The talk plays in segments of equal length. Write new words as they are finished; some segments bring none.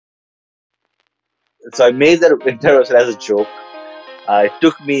So I made that winter website as a joke. It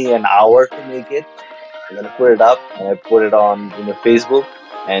took me an hour to make it, and then I put it up and I put it on Facebook,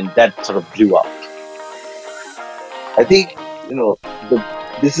 and that sort of blew up. I think the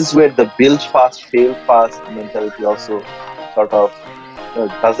this is where the build fast, fail fast mentality also sort of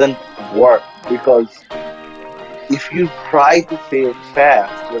doesn't work, because if you try to fail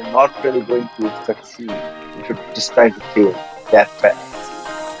fast, you're not really going to succeed. If you're just trying to fail that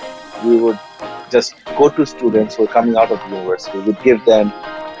fast, we would just go to students who are coming out of the university. We'd give them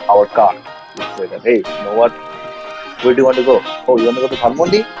our card. We'd say that, hey, you know what? Where do you want to go? Oh, you want to go to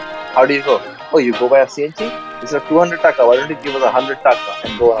Dhanmondi? How do you go? Oh, you go by a CNG? It's a 200 taka. Why don't you give us 100 taka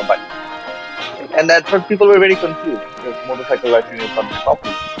and go on a bike? And at first, people were very confused because motorcycle riding is not very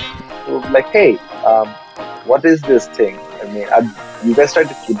popular. So, like, hey, what is this thing? I mean, are you guys trying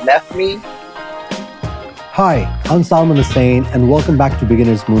to kidnap me? Hi, I'm Salman Hussain, and welcome back to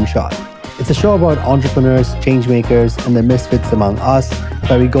Beginner's Moonshot. It's a show about entrepreneurs, changemakers, and the misfits among us,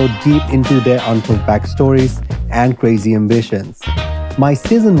 where we go deep into their untold backstories and crazy ambitions. My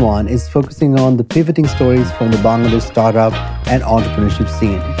season 1 is focusing on the pivoting stories from the Bangladesh startup and entrepreneurship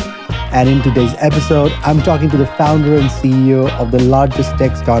scene. And in today's episode, I'm talking to the founder and CEO of the largest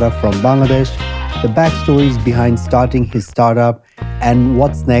tech startup from Bangladesh, the backstories behind starting his startup, and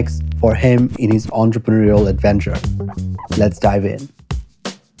what's next for him in his entrepreneurial adventure. Let's dive in.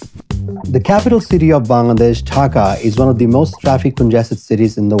 The capital city of Bangladesh, Dhaka, is one of the most traffic congested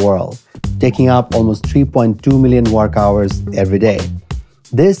cities in the world, taking up almost 3.2 million work hours every day.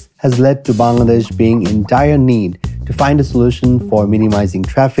 This has led to Bangladesh being in dire need to find a solution for minimizing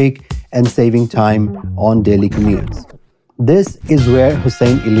traffic and saving time on daily commutes. This is where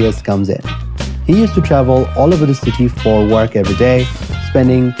Hussein Ilyas comes in. He used to travel all over the city for work every day,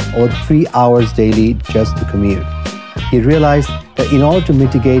 spending over 3 hours daily just to commute. He realized that in order to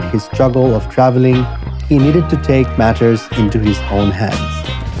mitigate his struggle of traveling, he needed to take matters into his own hands.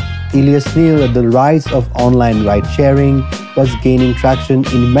 Ilyas knew that the rise of online ride-sharing was gaining traction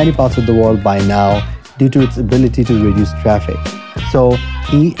in many parts of the world by now due to its ability to reduce traffic. So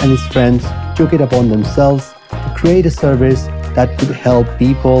he and his friends took it upon themselves to create a service that could help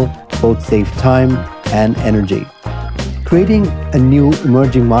people both save time and energy. Creating a new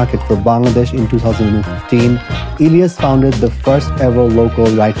emerging market for Bangladesh in 2015, Ilyas founded the first ever local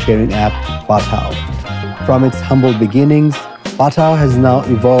ride-sharing app, Pathao. From its humble beginnings, Pathao has now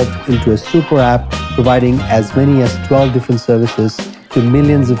evolved into a super app providing as many as 12 different services to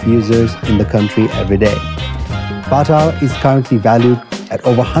millions of users in the country every day. Pathao is currently valued at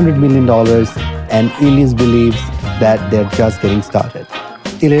over $100 million, and Ilyas believes that they're just getting started.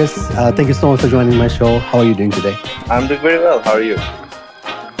 Ilyas, thank you so much for joining my show. How are you doing today? I'm doing very well. How are you?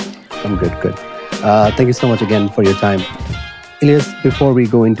 I'm good. Thank you so much again for your time. Ilyas, before we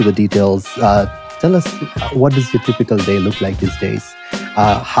go into the details, tell us, what does your typical day look like these days?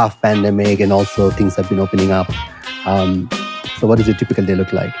 Half pandemic, and also things have been opening up. So what does your typical day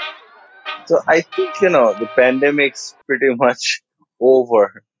look like? So I think the pandemic's pretty much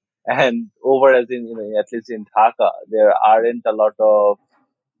over, and over as in at least in Dhaka, there aren't a lot of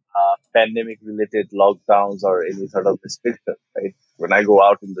pandemic-related lockdowns or any sort of restrictions. Right? When I go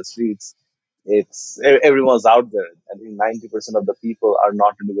out in the streets, everyone's out there. I think 90% of the people are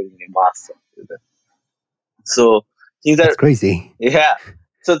not really wearing any masks. So things That's are, crazy. yeah.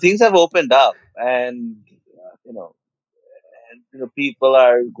 So things have opened up, and people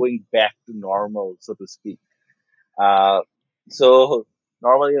are going back to normal, so to speak. Uh, so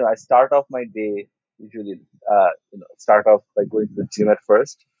normally, I start off my day usually, start off by going to the gym at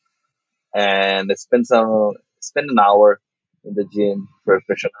first, and I spend an hour in the gym for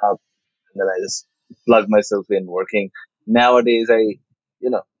freshen up, and then I just plug myself in working. Nowadays,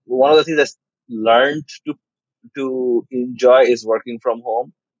 one of the things I learned to enjoy is working from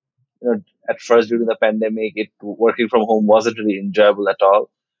home. At first during the pandemic, it working from home wasn't really enjoyable at all,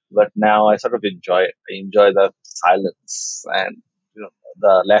 but now I sort of enjoy it. I enjoy the silence and you know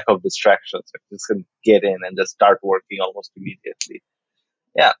the lack of distractions. I just can get in and just start working almost immediately.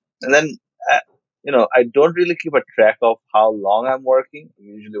 Yeah, and then I don't really keep a track of how long I'm working. I'm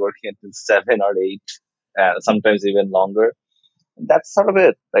usually working until 7 or 8, sometimes even longer. And that's sort of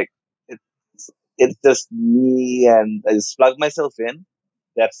it. Like it's it's just me, and I just plug myself in.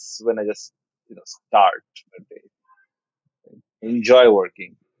 That's when I just start my day. Enjoy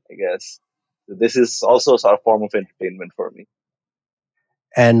working, I guess. So this is also a sort of form of entertainment for me.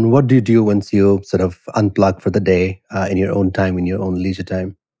 And what do you do once you sort of unplug for the day in your own time, in your own leisure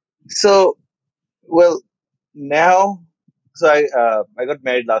time? So well now, I got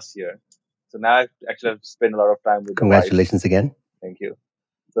married last year, so now I actually have spent a lot of time with the wife. Congratulations again. Thank you.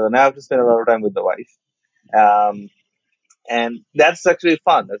 So now I have to spend a lot of time with the wife. Um, and that's actually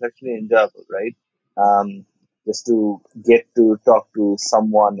fun. That's actually enjoyable, right? Just to get to talk to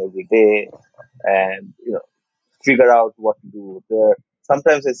someone every day and figure out what to do there.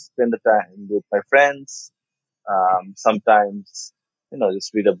 Sometimes I spend the time with my friends. Sometimes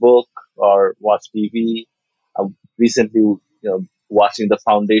just read a book or watch TV. Recently, watching The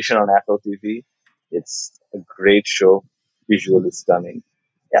Foundation on Apple TV. It's a great show, visually stunning.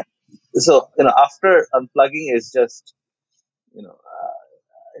 Yeah. So after unplugging is just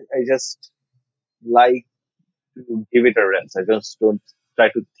I just like to give it a rest. I just don't try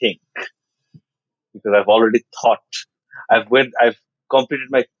to think because I've already thought. I've completed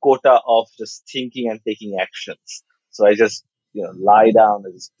my quota of just thinking and taking actions. So I just lie down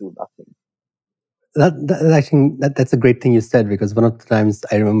and just do nothing. That's a great thing you said, because one of the times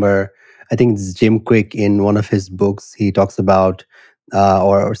I remember, I think it's Jim Quick in one of his books, he talks about,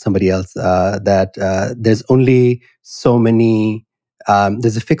 or somebody else, that there's only so many,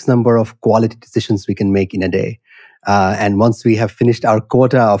 there's a fixed number of quality decisions we can make in a day. And once we have finished our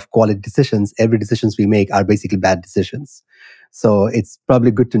quota of quality decisions, every decisions we make are basically bad decisions. So it's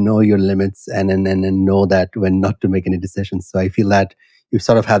probably good to know your limits and know that when not to make any decisions. So I feel that you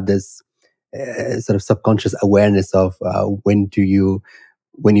sort of have this sort of subconscious awareness of when you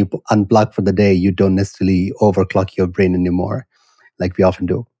unplug for the day, you don't necessarily overclock your brain anymore like we often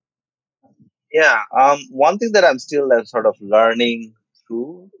do. Yeah. One thing that I'm still sort of learning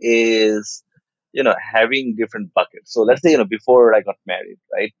through is having different buckets. So let's say before I got married,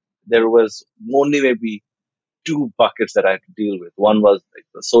 right? There was only maybe two buckets that I had to deal with. One was like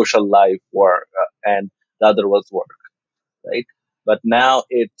the social life, work, and the other was work, right? But now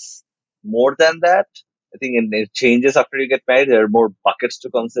it's more than that. I think it changes after you get married. There are more buckets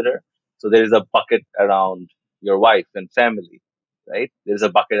to consider. So there is a bucket around your wife and family, right? There's a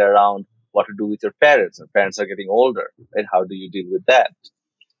bucket around what to do with your parents. Your parents are getting older, right? How do you deal with that?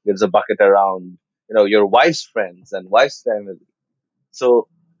 There's a bucket around, your wife's friends and wife's family. So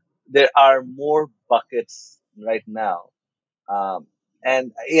there are more buckets right now. Um,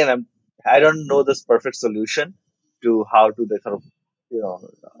 and again, I don't know this perfect solution to how to sort of, you know,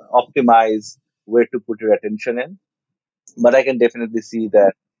 optimize where to put your attention in. But I can definitely see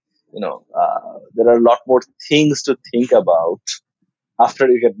that, there are a lot more things to think about after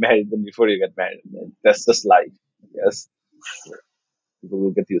you get married than before you get married. And that's just life. Yes. People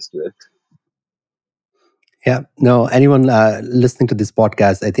will get used to it. Yeah, no, anyone listening to this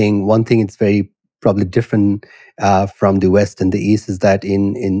podcast, I think one thing it's very probably different from the West and the East is that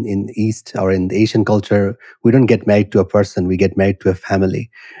in the East or in the Asian culture, we don't get married to a person, we get married to a family.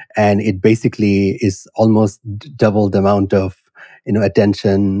 And it basically is almost double the amount of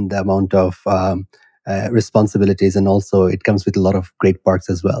attention, the amount of responsibilities, and also it comes with a lot of great parts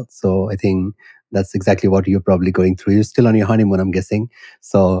as well. So I think that's exactly what you're probably going through. You're still on your honeymoon, I'm guessing.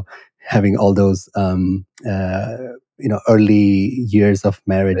 So having all those early years of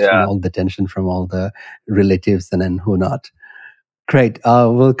marriage and Yeah. all the tension from all the relatives and then who not. Great.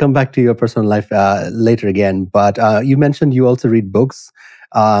 We'll come back to your personal life later again. But you mentioned you also read books.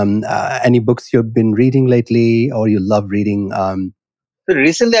 Any books you've been reading lately or you love reading? So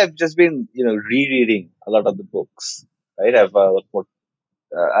recently I've just been, rereading a lot of the books, right? I have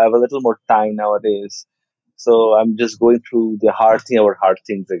a little more time nowadays. So I'm just going through The Hard Thing About Hard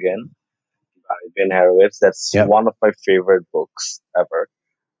Things again by Ben Horowitz. That's Yeah, one of my favorite books ever.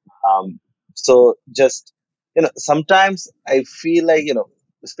 Um, so just, sometimes I feel like,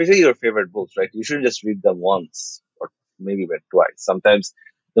 especially your favorite books, right? You shouldn't just read them once or maybe even twice. Sometimes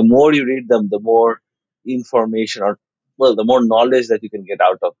the more you read them, the more information or, well, the more knowledge that you can get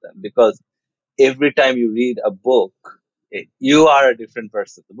out of them. Because every time you read a book, you are a different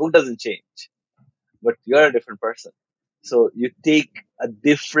person. The book doesn't change, but you're a different person. So you take a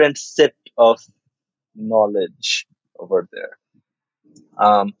different set of knowledge over there.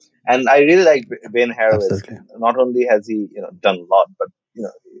 Um, and I really like Ben Horowitz. absolutely. Not only has he done a lot, but you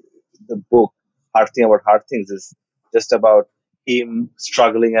know the book Hard Thing About Hard Things is just about him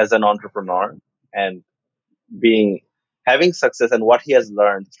struggling as an entrepreneur and being having success and what he has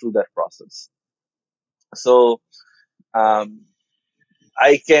learned through that process. So um,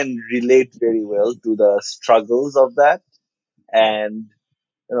 I can relate very well to the struggles of that, and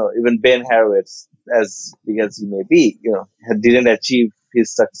even Ben Horowitz, as big as he may be, didn't achieve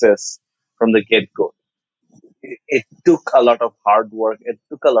his success from the get go. It took a lot of hard work. It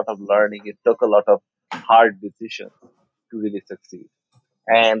took a lot of learning. It took a lot of hard decisions to really succeed.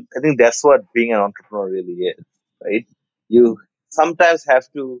 And I think that's what being an entrepreneur really is, right? You sometimes have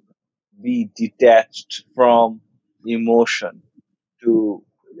to be detached from emotion to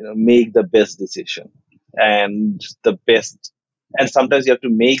make the best decision, and the best, and sometimes you have to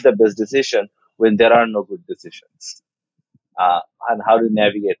make the best decision when there are no good decisions, and how to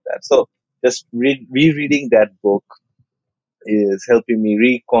navigate that. So just rereading that book is helping me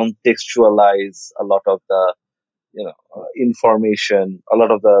recontextualize a lot of the information, a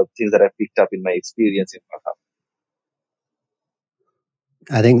lot of the things that I picked up in my experience in Batam.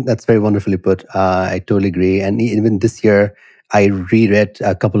 I think that's very wonderfully put. I totally agree. And even this year, I reread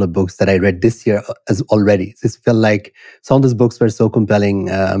a couple of books that I read this year as already. This felt like some of those books were so compelling.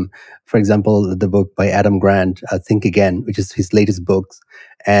 For example, the book by Adam Grant, Think Again, which is his latest books.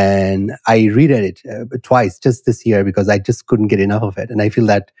 And I reread it twice just this year because I just couldn't get enough of it. And I feel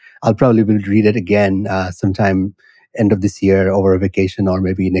that I'll probably will read it again sometime end of this year over a vacation or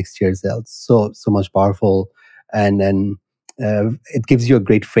maybe next year as well. So much powerful. And it gives you a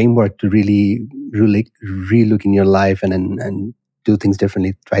great framework to really look in your life and do things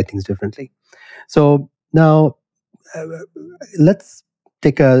differently, try things differently. So now uh, let's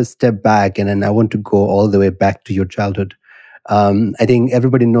take a step back, and then I want to go all the way back to your childhood. I think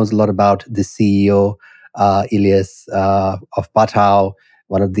everybody knows a lot about the CEO, Ilyas of Patao,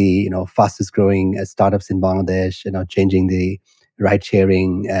 one of the fastest growing startups in Bangladesh. Changing the ride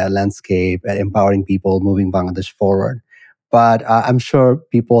sharing landscape, empowering people, moving Bangladesh forward. But I'm sure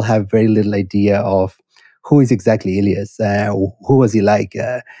people have very little idea of who is exactly Ilyas. Who was he like?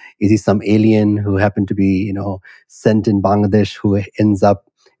 Is he some alien who happened to be, sent in Bangladesh, who ends up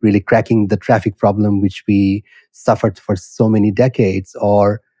really cracking the traffic problem which we suffered for so many decades?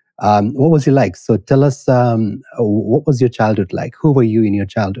 Or what was he like? So tell us, what was your childhood like? Who were you in your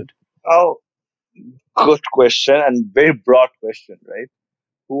childhood? Oh, good question, and very broad question, right?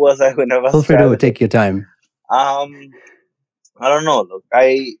 Who was I when I Feel was free to childhood? take your time. Um, I don't know. Look,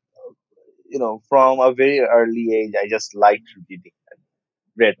 from a very early age, I just liked reading. I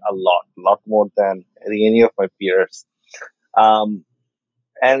read a lot more than I think any of my peers. Um,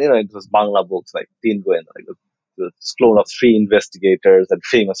 and it was Bangla books like Teen Goen, like the clone of Three Investigators and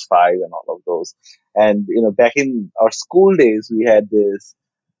Famous Five and all of those. And back in our school days, we had this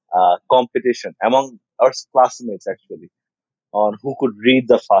competition among our classmates actually on who could read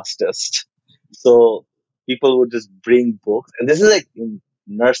the fastest. So people would just bring books, and this is like in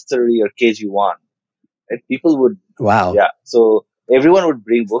nursery or KG1, right? People would, Wow. yeah. So everyone would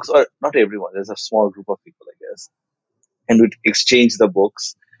bring books, or not everyone. There's a small group of people, I guess, and we'd exchange the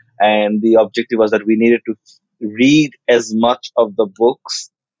books. And the objective was that we needed to read as much of the books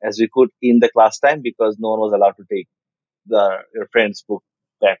as we could in the class time because no one was allowed to take your friend's book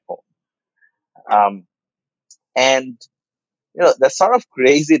back home. Um, and that's sort of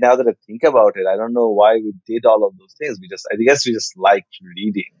crazy now that I think about it. I don't know why we did all of those things. I guess we just liked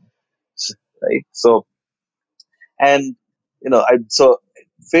reading, right? So, and so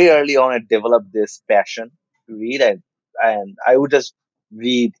very early on, I developed this passion to read, and I would just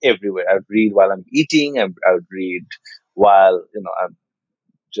read everywhere. I would read while I'm eating, and I would read while I'm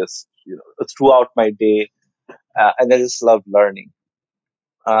just throughout my day, and I just loved learning.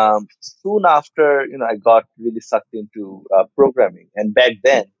 Soon after, I got really sucked into programming, and back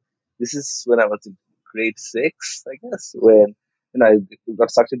then, this is when I was in grade six, I guess, when I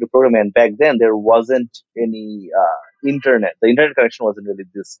got sucked into programming. And back then, there wasn't any internet. The internet connection wasn't really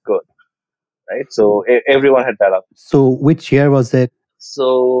this good, right? So everyone had dial-up. So which year was it?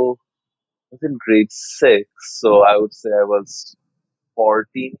 So I was in grade six, so I would say I was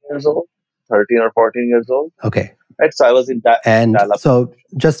 14 years old, 13 or 14 years old, Okay. right? So I was in And dial-up so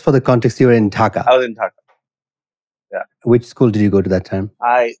connection. just for the context, you were in Dhaka. I was in Dhaka. Yeah. Which school did you go to that time?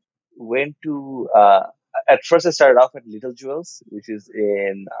 I went to, at first I started off at Little Jewels, which is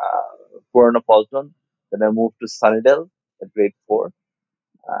in Purana Polton. Then I moved to Sunnydale at grade four,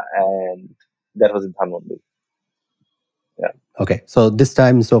 and that was in Dhanmondi. Yeah. Okay. So this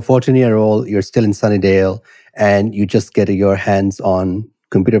time, so 14-year-old, you're still in Sunnydale and you just get your hands on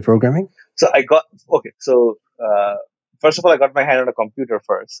computer programming? So okay. So, first of all, I got my hand on a computer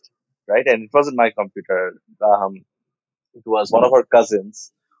first, right? And it wasn't my computer. It was one of our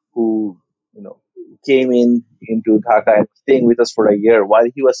cousins who, you know, came into Dhaka and staying with us for a year while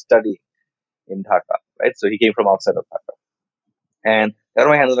he was studying in Dhaka, right? So he came from outside of Dhaka, and I got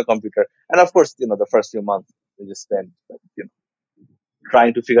my hands on the computer. And of course, the first few months we just spent, like,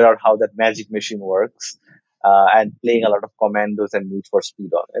 trying to figure out how that magic machine works, and playing a lot of Commandos and Need for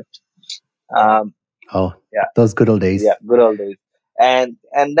Speed on it. Um, Oh, yeah, those good old days. yeah, good old days. And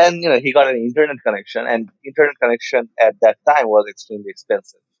then he got an internet connection, and internet connection at that time was extremely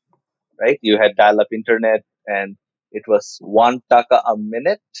expensive, right? You had dial-up internet, and it was 1 taka a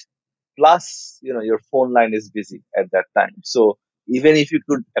minute plus your phone line is busy at that time. So even if you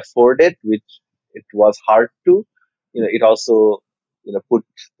could afford it, which it was hard to, it also, put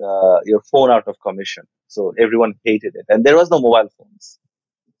your phone out of commission. So everyone hated it, and there was no mobile phones,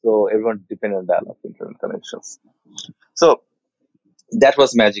 so everyone depended on dial-up internet connections. So that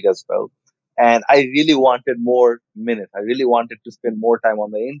was magic as well. And I really wanted more minutes. I really wanted to spend more time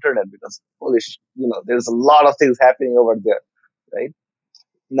on the internet because, holy, there's a lot of things happening over there, right?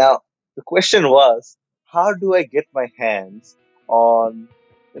 Now, the question was, how do I get my hands on,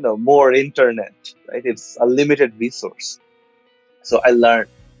 more internet, right? It's a limited resource. So I learned.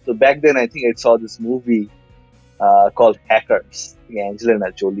 So back then, I think I saw this movie called Hackers. I think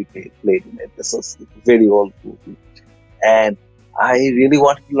Angelina Jolie played in it. This was a very old movie. And I really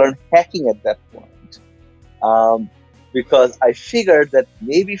wanted to learn hacking at that point. Um, because I figured that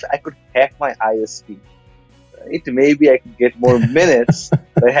maybe if I could hack my ISP, right, maybe I could get more minutes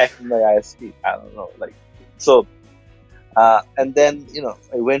by hacking my ISP. I don't know, like so. And then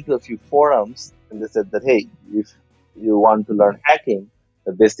I went to a few forums, and they said that, hey, if you want to learn hacking,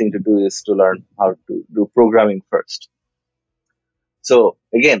 the best thing to do is to learn how to do programming first. So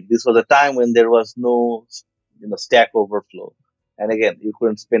again, this was a time when there was no, Stack Overflow, and again, you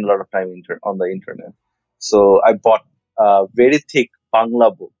couldn't spend a lot of time on the internet. So I bought a very thick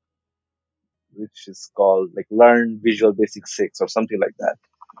Bangla book, which is called like Learn Visual Basic 6 or something like that,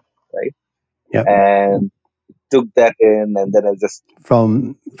 right? Yeah. And took that in, and then I just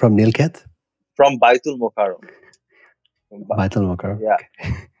From Nilket? from Baitul Mokaram. Baitul Mokaram. Yeah,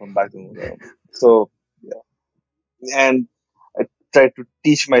 from Baitul Mokaram. So yeah, and I tried to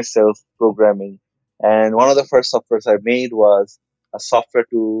teach myself programming. And one of the first softwares I made was a software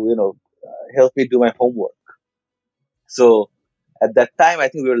to, help me do my homework. So at that time, I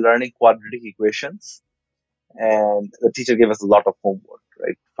think we were learning quadratic equations, and the teacher gave us a lot of homework,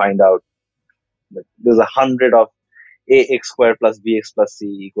 right? Find out that there's 100 of ax squared plus bx plus c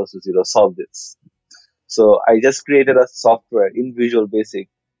equals to 0. Solve this. So I just created a software in Visual Basic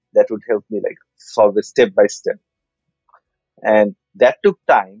that would help me like solve it step by step. And that took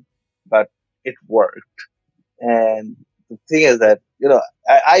time, but it worked. And the thing is that,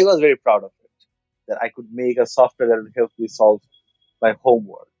 I was very proud of it, that I could make a software that would help me solve my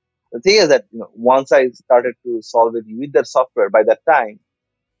homework. The thing is that, once I started to solve it with that software, by that time,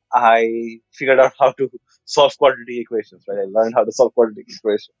 I figured out how to solve quadratic equations, right? I learned how to solve quadratic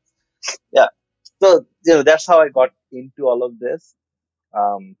equations. Yeah. So, that's how I got into all of this.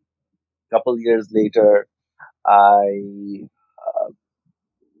 Couple years later, I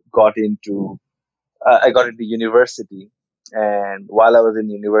got into I got into university, and while I was in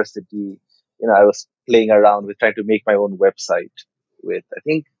university, I was playing around with trying to make my own website with, I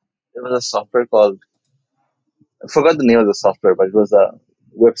think there was a software called, I forgot the name of the software, but it was a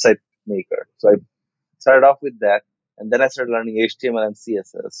website maker. So I started off with that, and then I started learning HTML and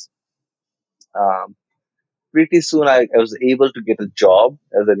CSS. Um, Pretty soon, I was able to get a job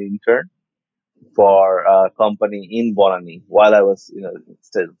as an intern for a company in Bonani while I was,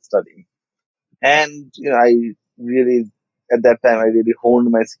 still studying. And I really, at that time, I really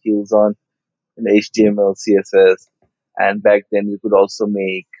honed my skills on HTML, CSS, and back then you could also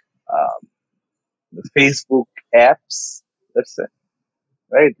make um, Facebook apps, let's say,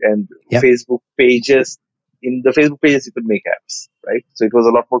 right? And Yep. Facebook pages. In the Facebook pages, you could make apps, right? So it was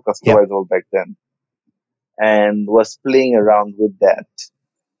a lot more Yep. customizable back then, and was playing around with that.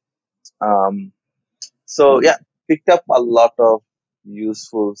 Um, so yeah, picked up a lot of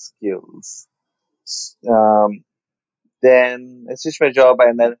useful skills. Um, then I switched my job,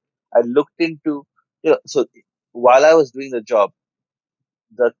 and then I looked into, so while I was doing the job,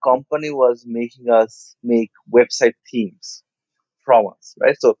 the company was making us make website themes from us,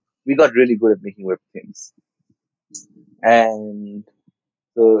 right? So we got really good at making web themes. And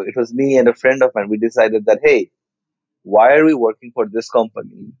so it was me and a friend of mine. We decided that, hey, why are we working for this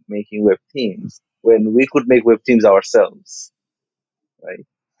company making web themes when we could make web themes ourselves, right?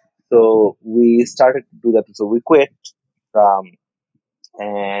 So we started to do that. So we quit, um,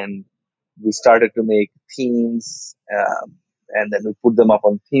 and we started to make themes, and then we put them up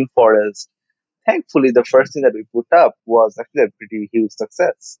on Theme Forest. Thankfully, the first thing that we put up was actually a pretty huge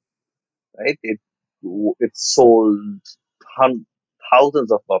success, right? It sold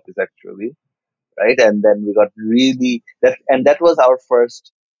thousands of copies actually, right? And then we got really that, and that was our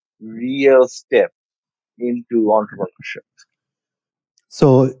first real step into entrepreneurship.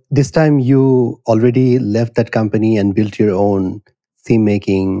 So this time you already left that company and built your own theme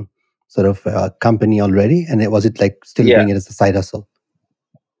making sort of company already, and was it like still Yeah, doing it as a side hustle?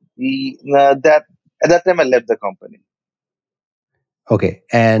 that at that time I left the company. Okay,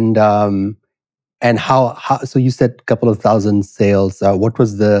 and And how so you said a couple of thousand sales. What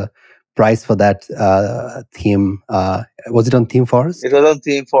was the price for that theme? Was it on Theme Forest? It was on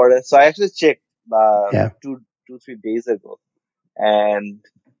Theme Forest. So I actually checked Yeah. two, 3 days ago, and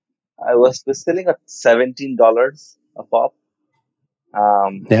I was selling at $17 a pop.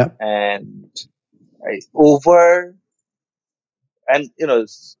 Yeah. And over, and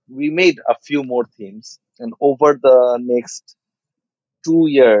we made a few more themes, and over the next 2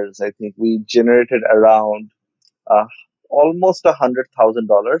 years, I think we generated around uh, almost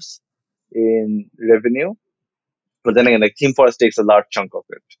 $100,000 in revenue. But then again, like Theme Forest takes a large chunk of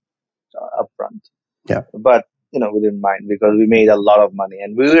it upfront. Yeah. But we didn't mind because we made a lot of money,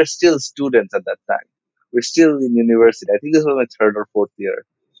 and we were still students at that time. We're still in university. I think this was my third or fourth year.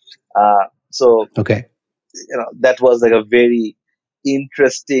 So Okay. that was like a very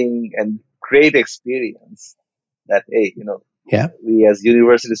interesting and great experience. That hey, Yeah. we as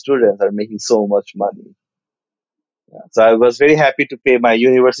university students are making so much money. Yeah. So I was very happy to pay my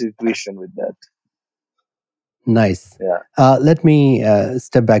university tuition with that. Nice. Yeah. Let me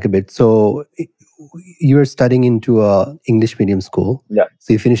step back a bit. So you were studying into a English medium school. Yeah.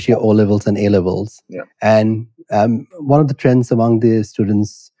 So you finished your O levels and A levels. Yeah. And one of the trends among the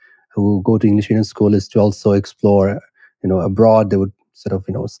students who go to English medium school is to also explore, abroad. They would sort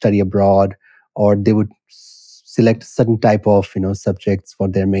of, study abroad, or they would select certain type of, subjects for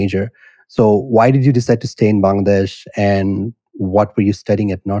their major. So why did you decide to stay in Bangladesh, and what were you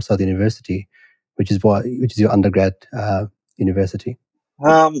studying at North South University, which is your undergrad university?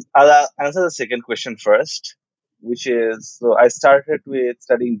 I'll answer the second question first, which is so I started with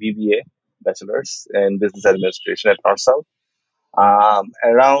studying BBA, Bachelor's in Business Administration at North South.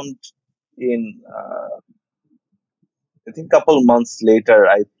 Around in I think couple months later,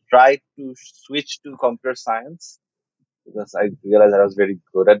 I tried to switch to computer science because I realized I was very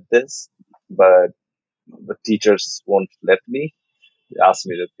good at this, but the teachers won't let me. They asked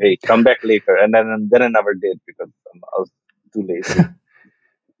me to, hey, come back later, and then I never did because I was too lazy.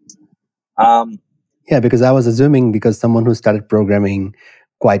 Um, Yeah, because I was assuming, because someone who started programming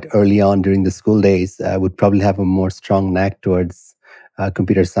quite early on during the school days would probably have a more strong knack towards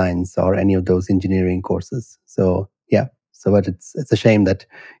computer science or any of those engineering courses. So yeah, but it's a shame that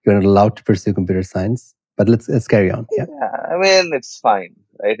you're not allowed to pursue computer science. But let's carry on. Yeah. yeah, I mean it's fine,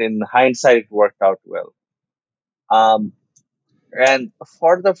 right? In hindsight, it worked out well. Um, and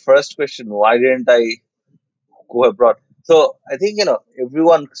for the first question, why didn't I go abroad? So I think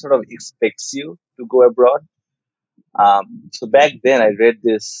everyone sort of expects you to go abroad. So back then, I read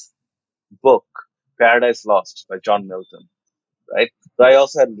this book, Paradise Lost by John Milton, right? So I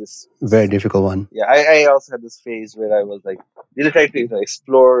also had this, Very difficult one. yeah, I also had this phase where I was like, really trying to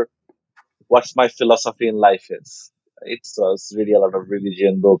explore what my philosophy in life is, right? So I was reading a lot of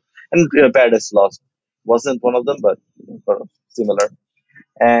religion book, and Paradise Lost wasn't one of them, but sort of similar.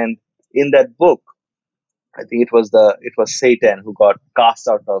 And in that book, I think it was Satan who got cast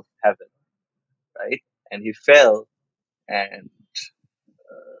out of heaven, right? And he fell, and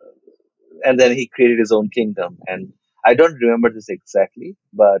then he created his own kingdom. And I don't remember this exactly,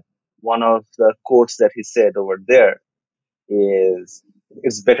 but one of the quotes that he said over there is,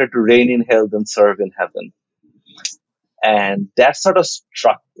 "It's better to reign in hell than serve in heaven." And that sort of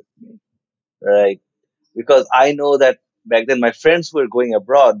struck with me, right? Because I know that back then my friends who were going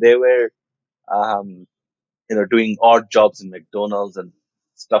abroad, they were, um, doing odd jobs in McDonald's and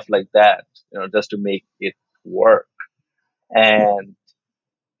stuff like that, just to make it work. And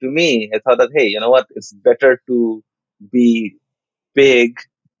to me, I thought that, hey, you know what? It's better to be big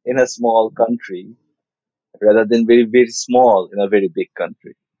in a small country rather than very, very small in a very big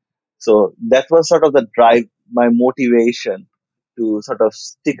country. So that was sort of the drive, my motivation to sort of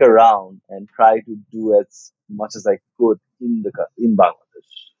stick around and try to do as much as I could in Bangladesh.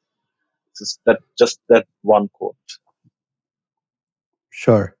 Just that one quote.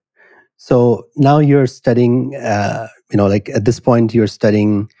 Sure. So now you're studying, like at this point, you're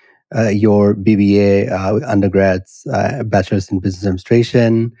studying your BBA undergrads, bachelor's in business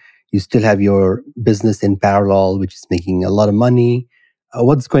administration. You still have your business in parallel, which is making a lot of money.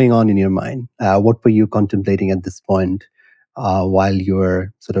 What's going on in your mind? What were you contemplating at this point while you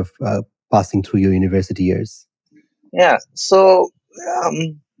were sort of passing through your university years? Yeah. So,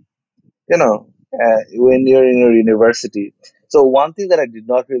 um, when you're in your university, so one thing that I did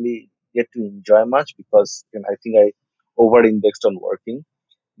not really get to enjoy much because I think I over indexed on working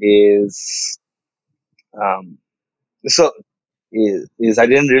is um, so is I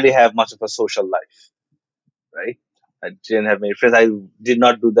didn't really have much of a social life, right? I didn't have many friends. I did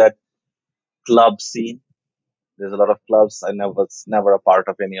not do that club scene. There's a lot of clubs. I never was never a part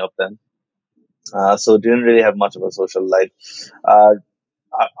of any of them. So didn't really have much of a social life. Uh,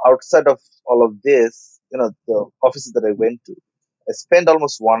 Outside of all of this, the offices that I went to, I spent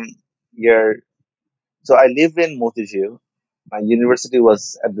almost 1 year. So I lived in Motijil. My university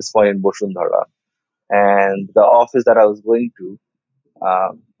was at this point in Bosundhara, and the office that I was going to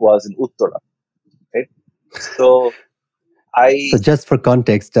was in Uttara. Right. So So, I just for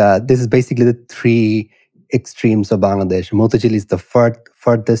context, this is basically the three extremes of Bangladesh. Motijil is the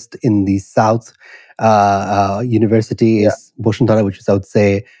furthest in the south. University Yeah, is Boshuntara, which is, I would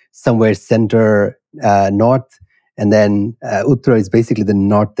say, somewhere center north. And then Uttar is basically the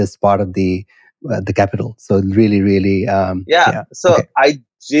northest part of the capital. So, really, really, yeah. yeah. So Okay.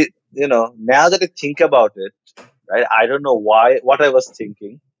 now that I think about it, right, I don't know what I was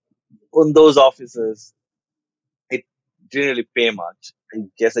thinking on those offices. It didn't really pay much. I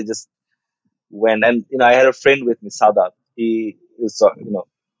guess I just went, and I had a friend with me, Sadat. He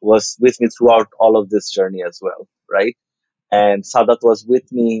was with me throughout all of this journey as well, right? And Sadat was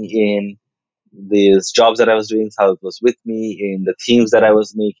with me in these jobs that I was doing. Sadat was with me in the teams that I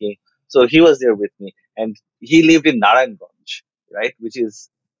was making. So he was there with me, and he lived in Narayanganj, right, which is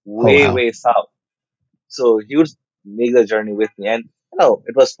Oh, way wow. way south. So he would make the journey with me, and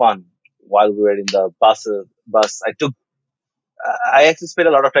it was fun. While we were in the bus, I actually spent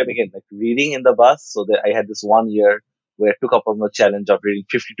a lot of time again, like reading in the bus. So that I had this 1 year where I took up on the challenge of reading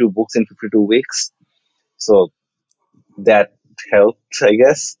 52 books in 52 weeks. So that helped, I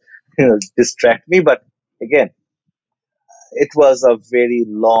guess, distract me. But again, it was a very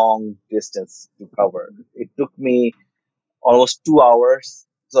long distance to cover. It took me almost 2 hours.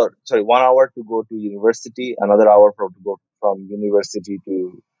 Sorry, 1 hour to go to university, another hour to go from university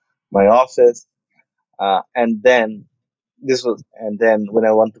to my office, and then when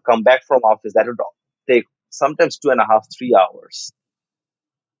I want to come back from office, that would take sometimes 2.5, 3 hours,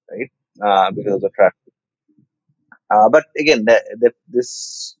 right? Because of the traffic. But again,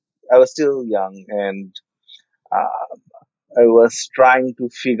 this I was still young, and uh, I was trying to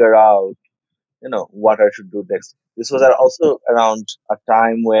figure out, what I should do next. This was also around a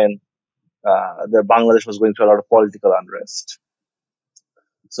time when the Bangladesh was going through a lot of political unrest.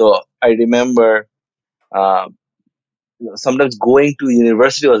 So I remember uh, sometimes going to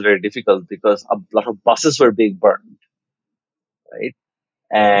university was very difficult because a lot of buses were being burned, right?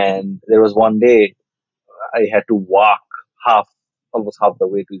 And there was one day I had to walk half, almost half the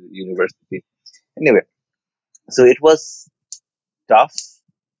way to the university. Anyway, so it was tough,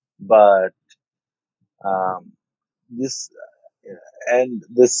 but um, this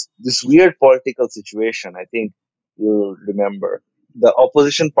this weird political situation. I think you'll remember the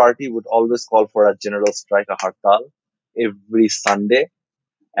opposition party would always call for a general strike, a hartal, every Sunday,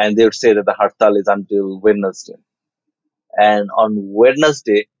 and they would say that the hartal is until Wednesday. And on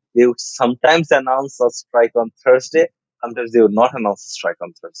Wednesday, they would sometimes announce a strike on Thursday. Sometimes they would not announce a strike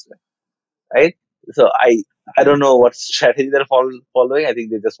on Thursday, right? So I don't know what strategy they're following. I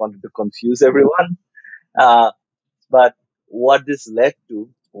think they just wanted to confuse everyone. Uh, but what this led to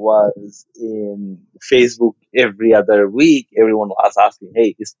was in Facebook every other week, everyone was asking,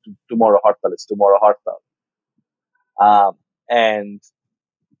 "Hey, is tomorrow Hartal? Is tomorrow Hartal?" And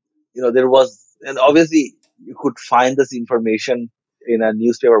there was, and obviously you could find this information in a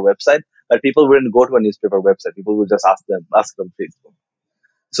newspaper website, but people wouldn't go to a newspaper website. People would just ask them Facebook.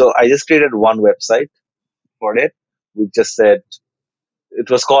 So I just created one website for it. We just said it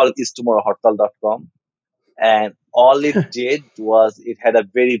was called istomorrowhortal.com, and all it did was it had a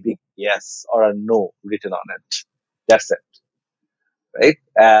very big yes or a no written on it. That's it, right?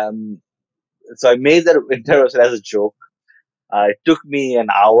 So I made that entire website as a joke. It took me an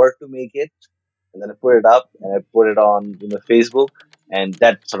hour to make it, and then I put it up and I put it on Facebook, and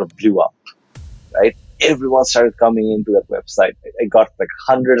that sort of blew up, right? Everyone started coming into that website. I got like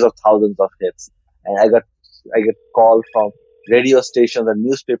hundreds of thousands of hits, and I get called from radio stations and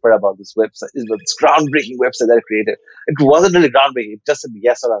newspaper about this website. This groundbreaking website that I created. It wasn't really groundbreaking. It just said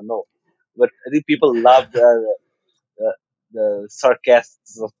yes or a no. But I think people loved the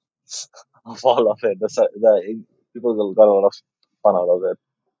sarcasm of all of it. People got a lot of fun out of it.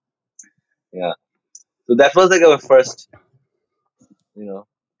 Yeah. So that was like our first, you know,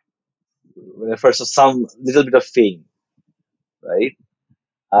 when I first saw some little bit of fame, right?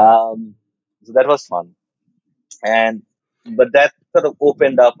 Um, so that was fun, and but that sort of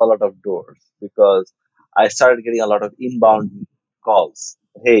opened up a lot of doors because I started getting a lot of inbound calls.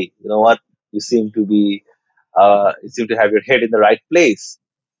 Hey, you know what? You seem to have your head in the right place.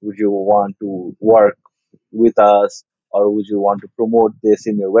 Would you want to work with us, or would you want to promote this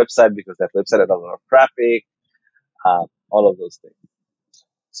in your website because that website had a lot of traffic? All of those things.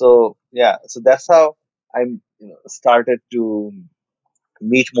 So yeah, so that's how I'm started to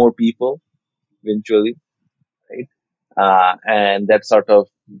meet more people eventually, right? And that sort of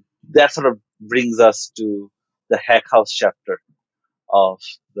brings us to the Hack House chapter of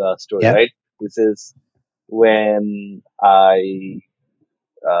the story, Yeah. right? This is when I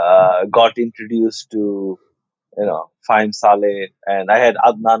got introduced to Fahim Saleh, and I had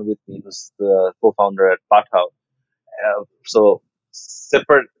Adnan with me, who's the co-founder at Pathao. So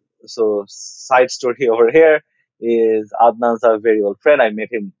separate, so side story over here is Adnan's a very old friend. I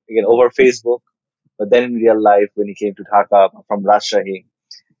met him again over Facebook, but then in real life when he came to Dhaka from Rajshahi,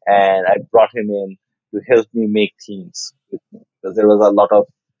 and I brought him in to help me make themes with me because there was a lot of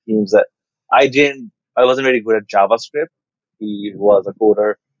themes that I wasn't very good at JavaScript. He was a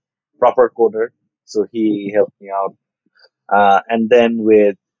coder, proper coder, so he helped me out. And then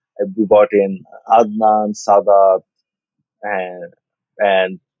we brought in Adnan, Sadat, and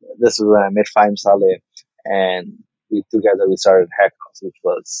and this is when I met Fahim Saleh, and we started Hackhouse, which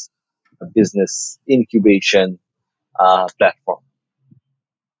was a business incubation platform.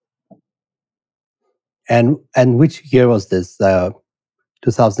 And which year was this?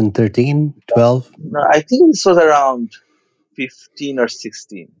 2013, 12? No, I think this was around 15 or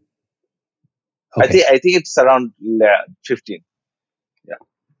 16. Okay, I think it's around 15. Yeah.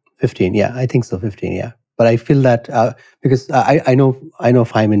 15. Yeah, I think so. 15. Yeah, but I feel that because I know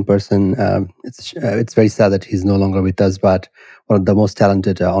Fahim in person. It's very sad that he's no longer with us. But one of the most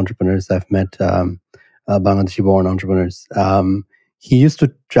talented entrepreneurs I've met, Bangladeshi-born entrepreneurs. He used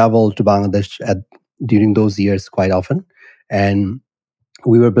to travel to Bangladesh during those years quite often, and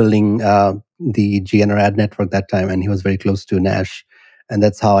we were building the GNR ad network that time, and he was very close to Nash, and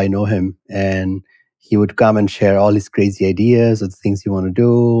that's how I know him. And he would come and share all his crazy ideas of the things he want to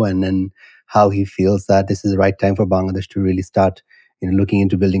do, and then how he feels that this is the right time for Bangladesh to really start, looking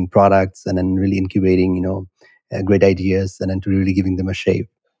into building products and then really incubating, great ideas, and then to really giving them a shape.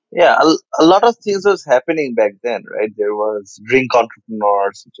 Yeah, a lot of things was happening back then, right? There was Drink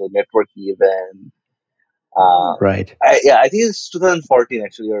Entrepreneurs, which was a networking event. Uh, Right. I think it's 2014,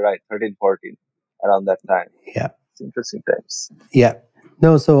 actually. You're right, 13, 14, around that time. Yeah. It's interesting times. Yeah.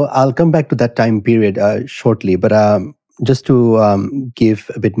 No, so I'll come back to that time period shortly, but just to give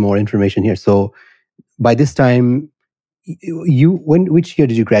a bit more information here. So by this time, which year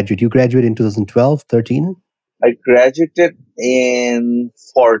did you graduate? You graduated in 2012, 13, I graduated in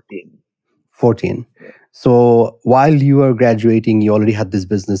 14. 14. Yeah. So while you were graduating, you already had this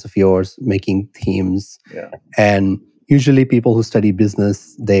business of yours making themes. Yeah. And usually people who study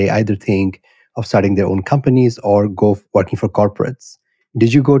business, they either think of starting their own companies or go working for corporates.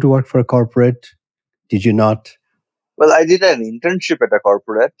 Did you go to work for a corporate? Did you not? Well, I did an internship at a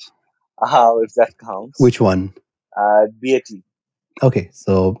corporate, if that counts. Which one? BAT. Okay,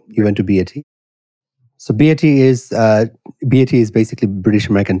 so you went to BAT. So BAT is basically British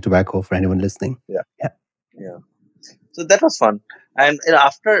American Tobacco for anyone listening. Yeah. Yeah. Yeah. So that was fun. And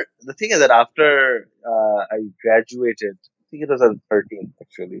after the thing is that after I graduated, I think it was at 13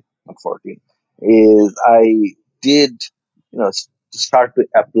 actually, not 14, is I did start to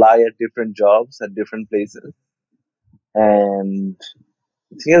apply at different jobs at different places, and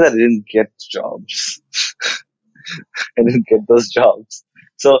the thing is that I didn't get jobs. I didn't get those jobs.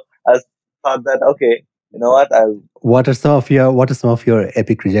 So I thought that okay, you know what, What are some of your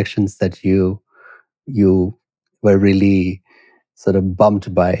epic rejections that you were really sort of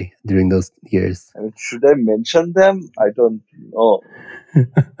bummed by during those years? I mean, should I mention them? I don't know.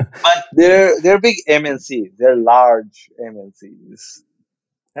 But they're big MNCs. They're large MNCs.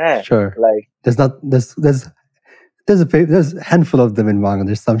 Eh, Sure. like There's not there's a handful of them in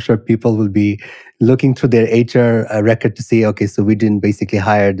Bangladesh. So I'm sure people will be looking through their HR record to see, okay, so we didn't basically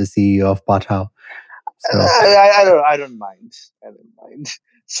hire the CEO of Pathao. So I don't mind. I don't mind.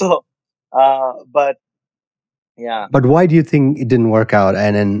 So, but yeah, but why do you think it didn't work out?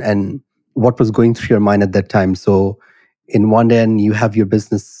 And what was going through your mind at that time? So, in one end, you have your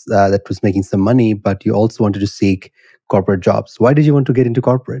business that was making some money, but you also wanted to seek corporate jobs. Why did you want to get into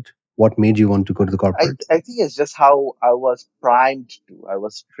corporate? What made you want to go to the I corporate? I think it's just how I was primed to. I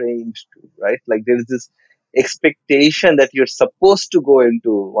was trained to. Right? Like there is this expectation that you're supposed to go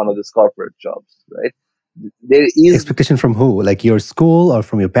into one of these corporate jobs. Right? There is Expectation from who? Like your school or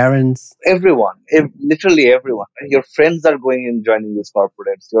from your parents? everyone, literally everyone. And your friends are going and joining these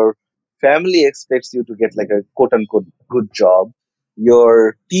corporates. Your family expects you to get like a quote unquote good job.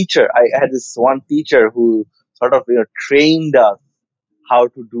 Your teacher, I had this one teacher who sort of trained us how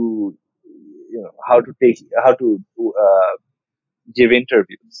to do, how to give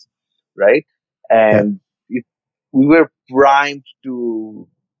interviews, right? Yeah. And it, we were primed to.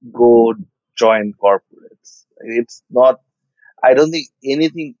 go join corporates. It's not. I don't think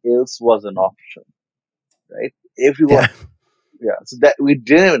anything else was an option, right? Everyone, Yeah. yeah. So that we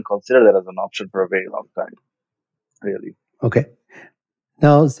didn't even consider that as an option for a very long time, really. Okay.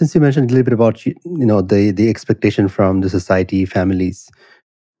 Now, since you mentioned a little bit about the expectation from the society, families.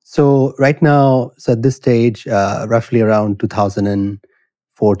 So right now, so at this stage, roughly around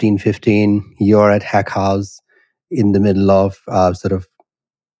 2014, 15, you're at Hack House in the middle of sort of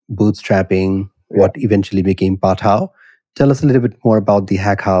bootstrapping Yeah. what eventually became Pathao. Tell us a little bit more about the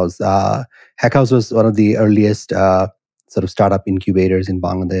Hack House. Hack House was one of the earliest sort of startup incubators in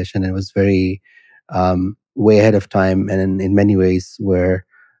Bangladesh, and it was very way ahead of time, and in many ways were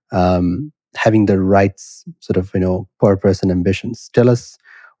having the right sort of purpose and ambitions. Tell us,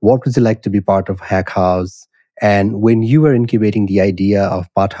 what was it like to be part of Hack House, and when you were incubating the idea of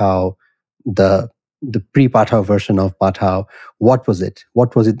Pathao, the pre-Pathao version of Pathao, what was it?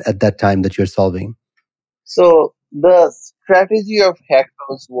 What was it at that time that you're solving? So the strategy of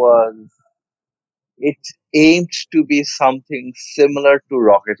Hackhouse was it aimed to be something similar to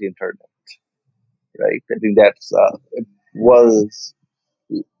Rocket Internet, right? I think that's it was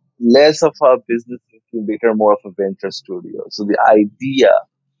less of a business incubator, more of a venture studio. So the idea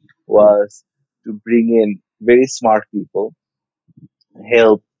was to bring in very smart people,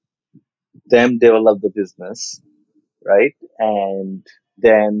 help them develop the business, right? And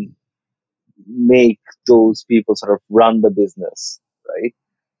then make those people sort of run the business, right?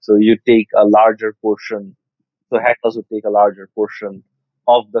 So you take a larger portion, so hackers would take a larger portion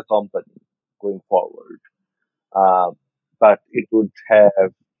of the company going forward. Uh, but it would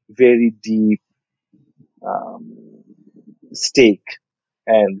have very deep um, stake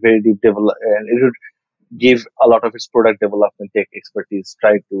and very deep develop, and it would give a lot of its product development tech expertise,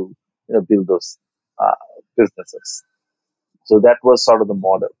 try to build those uh, businesses. So that was sort of the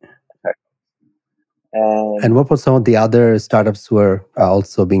model, and And what were some of the other startups who were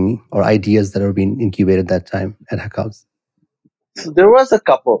also being, or ideas that were being incubated that time at Hack House? so there was a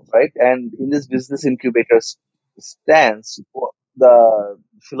couple, right? And in this business incubator's stance, the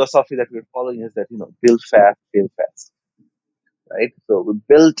philosophy that we're following is that build fast, fail fast, right? So we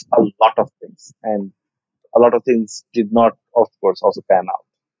built a lot of things, and a lot of things did not, of course, also pan out.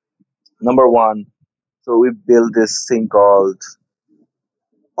 Number one, so we built this thing called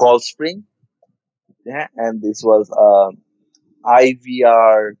Call Spring, yeah, and this was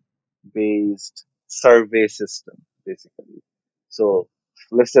IVR based survey system, basically. So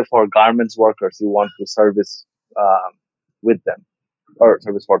let's say for garments workers, you want to service with them or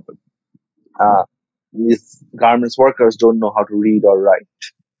service for them. Uh, these garments workers don't know how to read or write,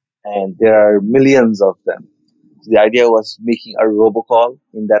 and there are millions of them. So the idea was making a robocall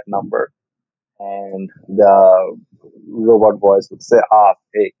in that number, and the robot voice would say,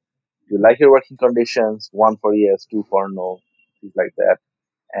 hey, do you like your working conditions? One for yes, two for no, things like that.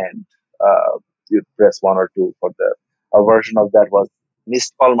 And you press one or two for the a version of that was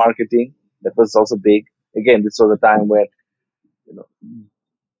missed call marketing. That was also big. Again, this was a time when you know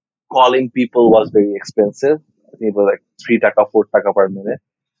calling people was very expensive. I think it was like 3 taka, 4 taka per minute.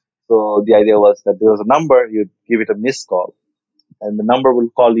 So the idea was that there was a number, you'd give it a missed call, and the number will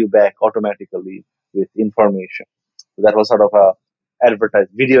call you back automatically with information. So that was sort of a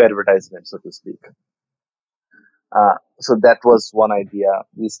video advertisement, so to speak. So that was one idea.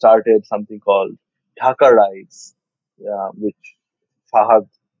 We started something called Dhaka Rides, which Fahad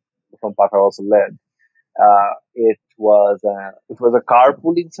from Pata also led. It was a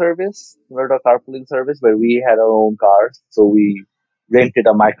carpooling service, similar to a carpooling service where we had our own cars. So we rented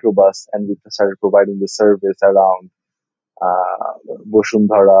a microbus and we started providing the service around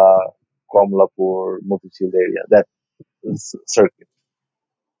Bosundhara, Komlapur, Motihil area. That is circuit,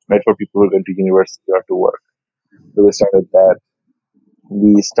 right, for people who are going to university or to work. So we started that.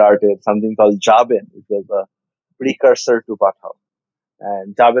 We started something called Jabin, which was a precursor to Pathao.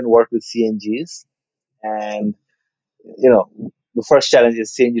 And Jabin worked with CNGs. And, the first challenge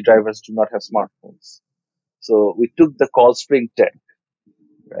is CNG drivers do not have smartphones. So we took the call spring tech,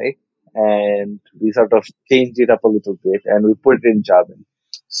 right? And we sort of changed it up a little bit and we put it in Jabin.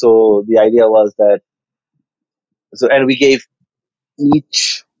 So the idea was that, and we gave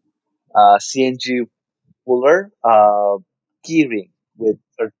each CNG puller key ring with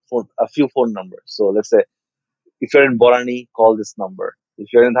a few phone numbers. So let's say if you're in Borani, call this number.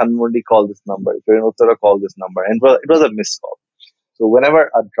 If you're in Dhanmondi, call this number. If you're in Uttara, call this number. And it was a missed call. So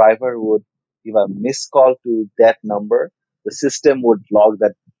whenever a driver would give a missed call to that number, the system would log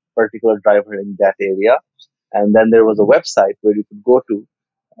that particular driver in that area. And then there was a website where you could go to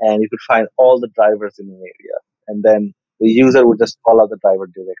and you could find all the drivers in an area. And then The user would just call out the driver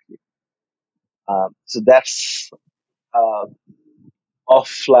directly. So that's uh,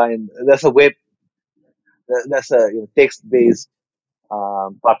 offline. That's a web. That's a text-based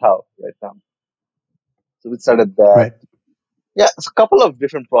Pathao right now. So we started that. Right. Yeah, it's a couple of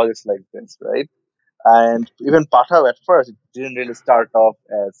different projects like this, right? And even Pathao at first, it didn't really start off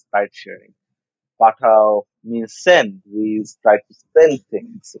as ride sharing. Pathao means send. We try to send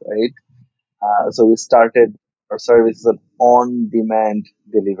things, right? So we started our service as an on-demand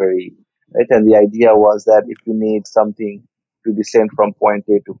delivery, right? And the idea was that if you need something to be sent from point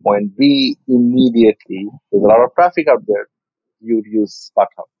A to point B immediately, there's a lot of traffic out there, you'd use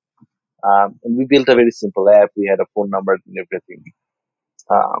Pathao. And we built a very simple app. We had a phone number and everything.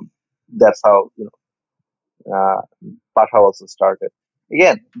 Um, that's how Pathao also started.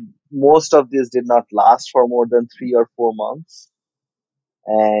 Again, most of this did not last for more than 3 or 4 months,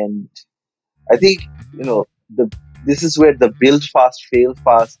 and I think the this is where the build fast, fail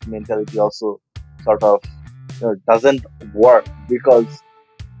fast mentality also sort of doesn't work, because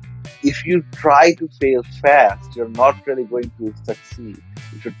if you try to fail fast, you're not really going to succeed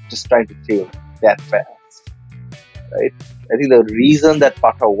if you're just trying to fail that fast, right? I think the reason that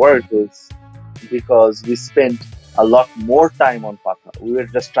Patha worked is because we spent a lot more time on Patha. We were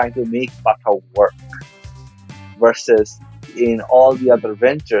just trying to make Patha work, versus in all the other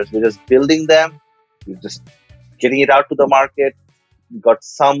ventures, we're just building them, we're just getting it out to the market. We got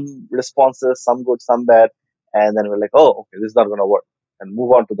some responses, some good, some bad, and then we're like, oh, okay, this is not going to work, and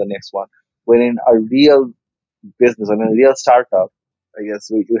move on to the next one. When in a real business, when in a real startup, I guess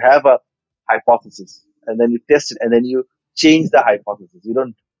you have a hypothesis, and then you test it, and then you change the hypothesis. You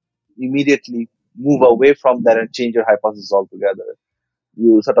don't immediately move away from that and change your hypothesis altogether.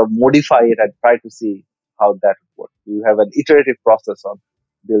 You sort of modify it and try to see how that would work. You have an iterative process on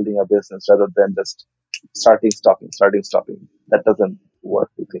building a business rather than just starting, stopping, starting, stopping. That doesn't work,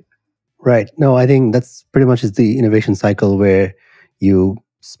 we think. Right. No, I think that's pretty much is the innovation cycle where you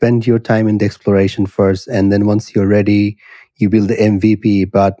spend your time in the exploration first, and then once you're ready, you build the MVP.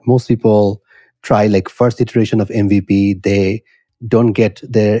 But most people try like first iteration of MVP, they don't get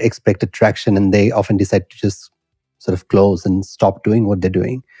their expected traction, and they often decide to just sort of close and stop doing what they're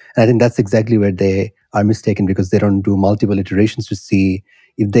doing. And I think that's exactly where they are mistaken, because they don't do multiple iterations to see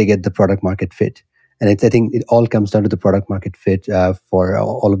if they get the product market fit. And I think it all comes down to the product market fit for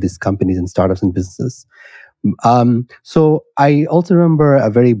all of these companies and startups and businesses. So I also remember a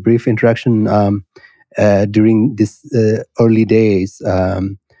very brief interaction during this early days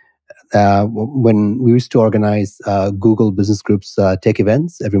when we used to organize Google Business Group's tech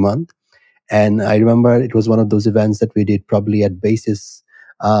events every month. And I remember it was one of those events that we did probably at Basis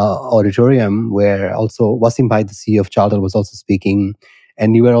Auditorium, where also Wasim Bhai, the CEO of Charter, was also speaking.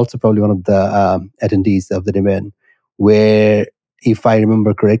 And you were also probably one of the attendees of the event, where, if I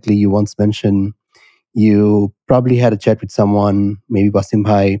remember correctly, you once mentioned you probably had a chat with someone, maybe Wasim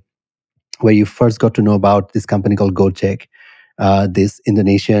Bhai, where you first got to know about this company called Gojek, this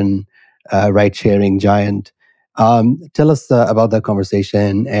Indonesian ride-sharing giant. Tell us about that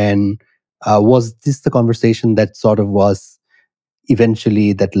conversation, and was this the conversation that sort of was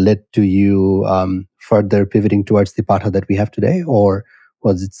eventually that led to you further pivoting towards the Patha that we have today, or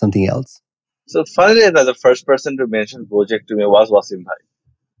was it something else? So funnily enough, the first person to mention Gojek to me was Wasim Bhai,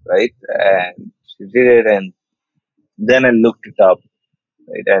 right? And she did it, and then I looked it up,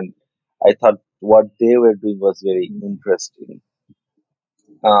 right? And I thought what they were doing was very interesting.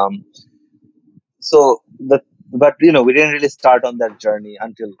 Um, so the but we didn't really start on that journey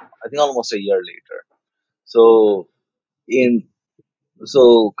until I think almost a year later. So in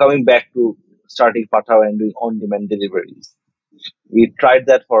so coming back to starting Pathao and doing on-demand deliveries, we tried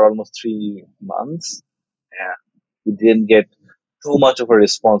that for almost 3 months. And we didn't get too much of a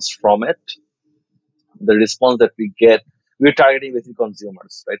response from it. The response that we get, we're targeting basically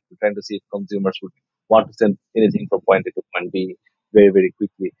consumers, right? We're trying to see if consumers would want to send anything from point A to point B very, very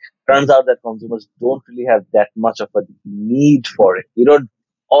quickly. Turns out that consumers don't really have that much of a need for it. You don't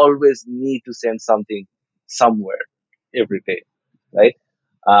always need to send something somewhere every day, right?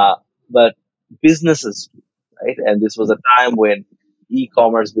 Uh, but businesses do, right? And this was a time when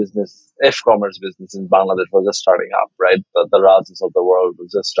e-commerce business, e-commerce business in Bangladesh was just starting up, right? The Razas of the world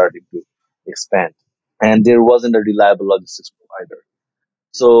was just starting to expand, and there wasn't a reliable logistics provider.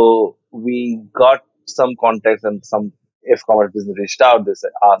 So we got some contacts, and some e-commerce business reached out. They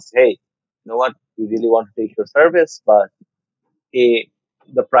said, asked, "Hey, you know what? We really want to take your service, but A,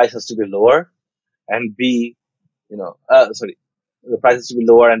 the price has to be lower, and B, sorry, the price has to be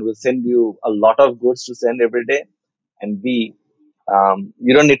lower, and we'll send you a lot of goods to send every day, and B,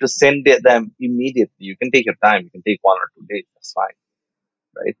 You don't need to send them immediately. You can take your time. You can take 1 or 2 days. That's fine,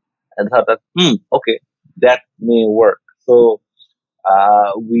 right? And thought that, okay, that may work. So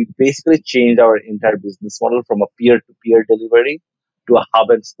we basically changed our entire business model from a peer-to-peer delivery to a hub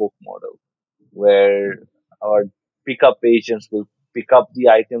and spoke model, where our pickup agents will pick up the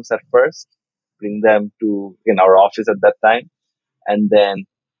items at first, bring them to in our office at that time, and then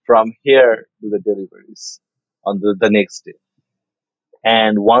from here do the deliveries on the next day.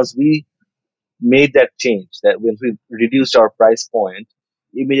 And once we made that change, that when we reduced our price point,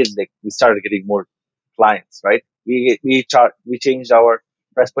 immediately like, we started getting more clients, right? We changed our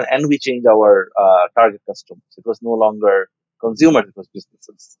price point and we changed our target customers. It was no longer consumers; it was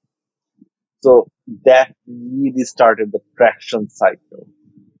businesses. So that really started the traction cycle,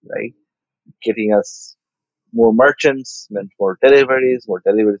 right? Getting us more deliveries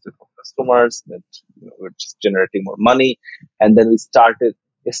with more customers, meant we're just generating more money, and then it started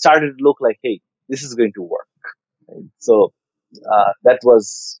to look like, hey, this is going to work. Right? So that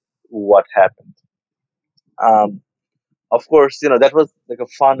was what happened. Um, of course, that was like a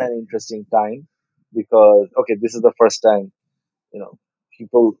fun and interesting time because okay, this is the first time you know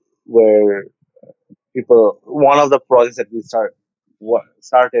people were people. One of the projects that we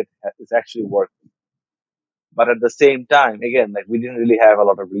started is actually working, but at the same time, again, like we didn't really have a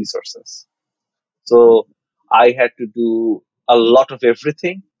lot of resources, so I had to do a lot of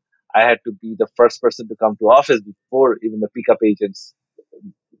everything. I had to be the first person to come to office before even the pickup agents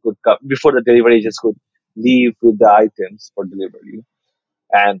could come, before the delivery agents could leave with the items for delivery.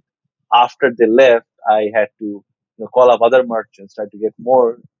 And after they left, I had to call up other merchants, try to get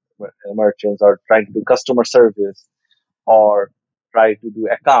more merchants, or try to do customer service, or try to do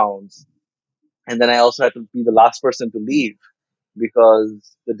accounts. And then I also had to be the last person to leave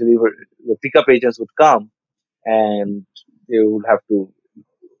because the pickup agents would come and they would have to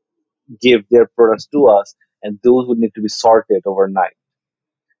give their products to us, and those would need to be sorted overnight.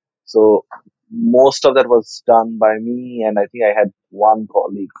 So most of that was done by me, and I think I had one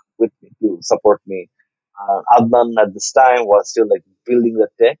colleague with me to support me. Adnan at this time was still like building the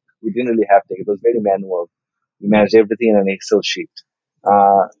tech. We didn't really have tech; it was very manual. We managed everything in an Excel sheet.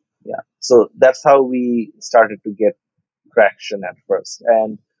 Uh, yeah, so that's how we started to get traction at first.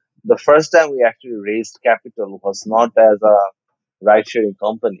 And the first time we actually raised capital was not as a ride sharing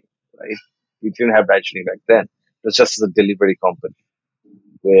company, right? We didn't have ride sharing back then. It was just as a delivery company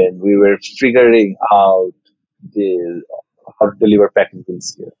when we were figuring out the how to deliver packages in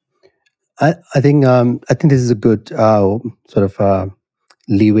scale. I think this is a good sort of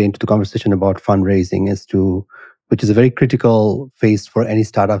leeway into the conversation about fundraising as to which is a very critical phase for any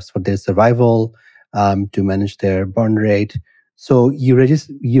startups for their survival, to manage their burn rate. So you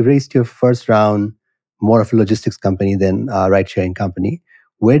raised your first round more of a logistics company than a ride sharing company.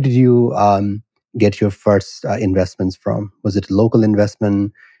 Where did you get your first investments from? Was it a local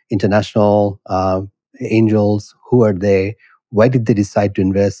investment, international angels? Who are they? Why did they decide to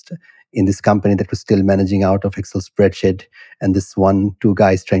invest in this company that was still managing out of Excel spreadsheet and this one, two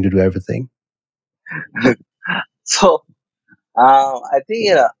guys trying to do everything? So I think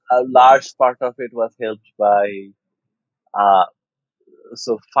a large part of it was helped by uh,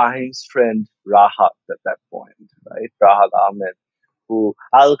 Fahim's friend Rahat at that point, right? Rahat Ahmed, who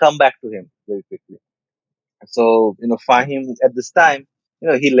I'll come back to him very quickly. So Fahim at this time,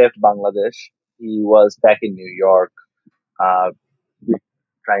 he left Bangladesh. He was back in New York, uh,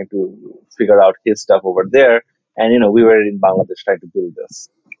 trying to figure out his stuff over there. And we were in Bangladesh trying to build this,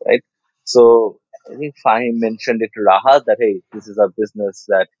 right? So I think Fahim mentioned it to Rahat that hey, this is a business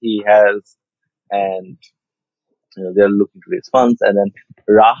that he has, and they're looking to raise funds. And then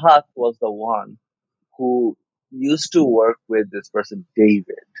Rahat was the one who used to work with this person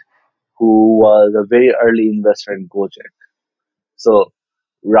David, who was a very early investor in Gojek. So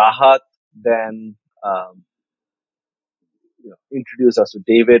Rahat then introduced us to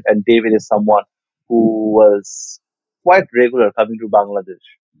David, and David is someone who was quite regular coming to Bangladesh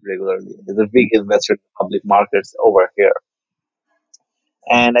regularly. He's a big investor in public markets over here,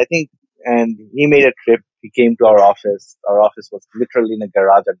 and I think, and he made a trip. He came to our office. Our office was literally in a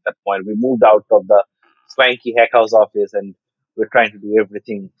garage at that point. We moved out of the swanky hack house office, and we're trying to do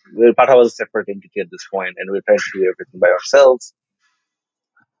everything. Pata was a separate entity at this point, and we're trying to do everything by ourselves.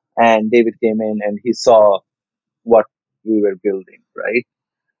 And David came in, and he saw what we were building, right?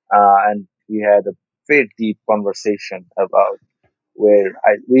 And we had a very deep conversation about where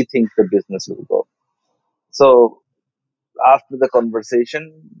we think the business will go. So after the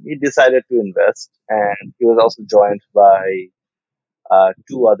conversation, he decided to invest, and he was also joined by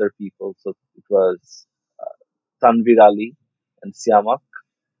two other people. So it was Tanvir Ali and Siamak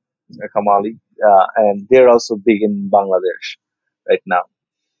Kamali, and they're also big in Bangladesh right now.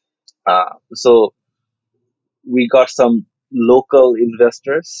 So we got some local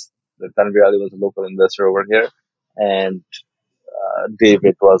investors. Tanvir Ali was a local investor over here, and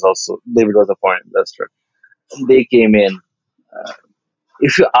David was a foreign investor. They came in. Uh,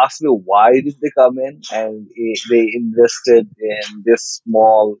 if you ask me why did they come in and they invested in this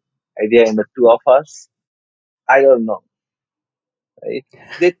small idea in the two of us, I don't know. Right?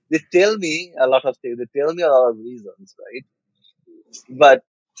 They tell me a lot of things. They tell me a lot of reasons, right? But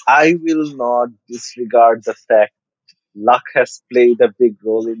I will not disregard the fact luck has played a big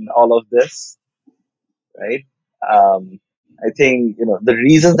role in all of this, right? Um, I think the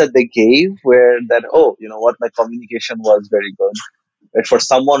reasons that they gave were that, oh, you know what, my communication was very good. Right? For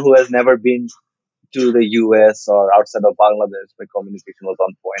someone who has never been to the US or outside of Bangladesh, my communication was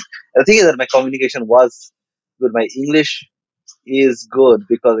on point. And the thing is that my communication was good. My English is good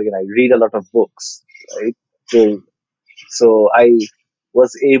because again I read a lot of books, right? So, so I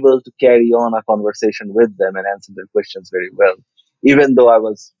was able to carry on a conversation with them and answer their questions very well, even though I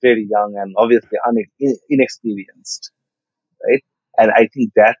was very young and obviously inexperienced, right? And I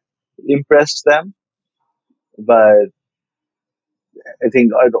think that impressed them. But I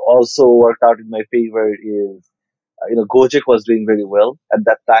think it also worked out in my favor is, Gojek was doing very well at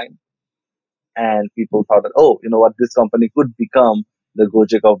that time, and people thought that, oh, you know what, this company could become the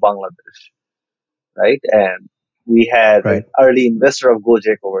Gojek of Bangladesh, right? And we had an Right. early investor of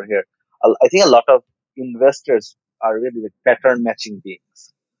Gojek over here. I think a lot of investors are really like pattern matching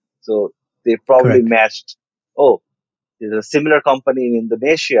beings. So they probably Correct. matched, oh, there's a similar company in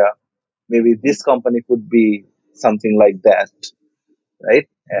Indonesia. Maybe this company could be something like that, right?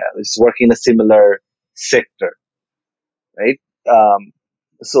 It's working in a similar sector, right? Um,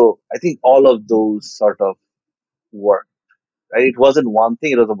 so I think all of those sort of work, right? It wasn't one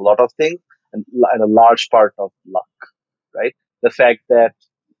thing; it was a lot of things, and a large part of luck, right? The fact that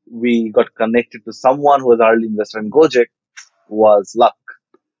we got connected to someone who was an early investor in Gojek was luck,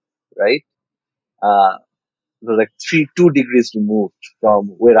 right? Uh, it was like 2 degrees removed from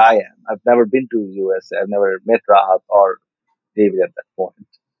where I am. I've never been to the US. I've never met Rahat or David at that point.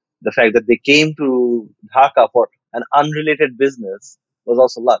 The fact that they came to Dhaka for an unrelated business was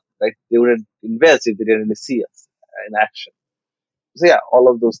also luck, right? They wouldn't invest if they didn't really see us in action. So yeah, all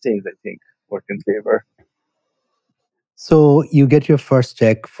of those things I think work in favor. So you get your first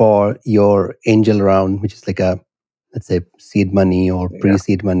check for your angel round, which is like a, let's say, seed money or Yeah,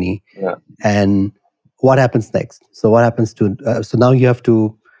 pre-seed money. yeah. And what happens next? So what happens to? So now you have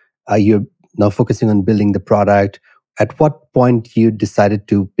to. You're now focusing on building the product. At what point you decided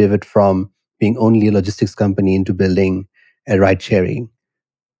to pivot from being only a logistics company into building a ride sharing?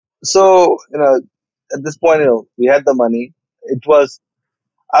 So at this point, we had the money. It was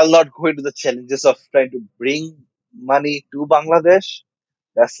I'll not go into the challenges of trying to bring money to Bangladesh.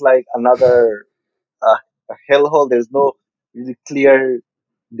 That's like another a hellhole. There's no really clear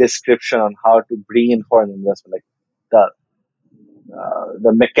description on how to bring in foreign investment, like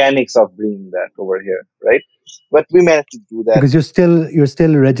the mechanics of bringing that over here, right? But we managed to do that. Because you're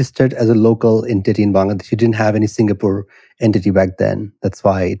still registered as a local entity in Bangladesh. You didn't have any Singapore entity back then. That's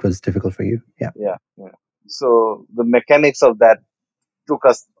why it was difficult for you. Yeah. Yeah, yeah. So the mechanics of that took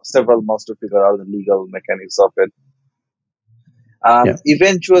us several months to figure out the legal mechanics of it. Yeah.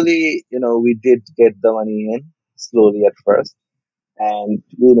 Eventually, we did get the money in slowly at first, and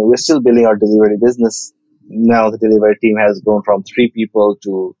we're still building our delivery business. Now the delivery team has grown from 3 people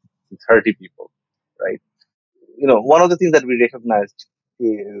to 30 people, right? One of the things that we recognized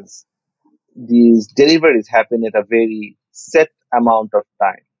is these deliveries happen at a very set amount of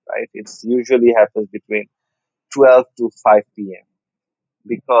time, right? It's usually happens between 12 to 5 p.m.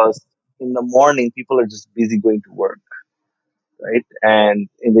 because in the morning people are just busy going to work, right? And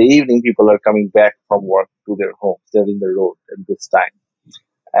in the evening people are coming back from work to their homes. They're in the road at this time.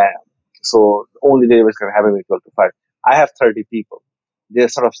 So only deliveries can happen between 12 to 5. I have 30 people. They're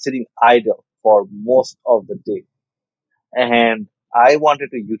sort of sitting idle for most of the day. And I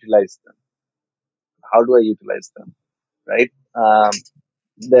wanted to utilize them. How do I utilize them? Right?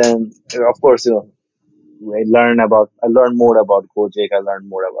 Then, of course, I learned more about Gojek. I learned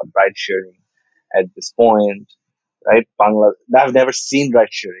more about ride sharing at this point, right? Bangladesh, I've never seen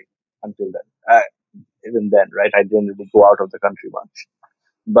ride sharing until then. Even then, right? I didn't really go out of the country much,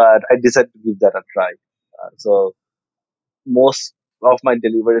 but I decided to give that a try. So most of my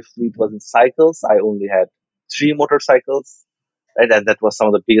delivery fleet was in cycles. I only had 3 motorcycles, right? And that was some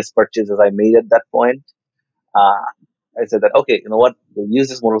of the biggest purchases I made at that point. Uh, I said that, okay, you know what? We'll use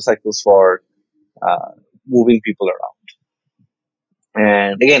these motorcycles for uh, moving people around.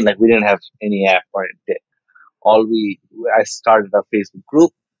 And again, like we didn't have any app or anything. All we I started a Facebook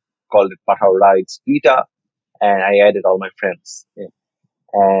group, called it Pathao Rides Beta, and I added all my friends in.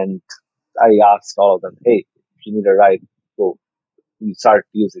 And I asked all of them, hey, if you need a ride, go. You start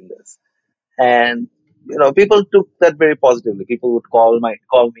using this. And people took that very positively. People would call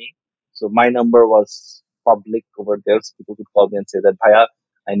me. So my number was public over there. So people could call me and say that, Bhaiya,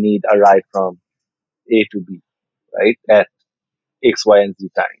 I need a ride from A to B, right, at X, Y, and Z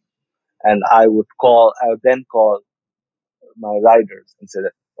time. And I would then call my riders and say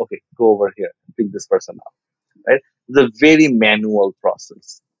that, okay, go over here, pick this person up, right? It's a very manual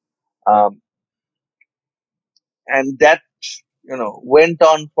process. Um, and that, went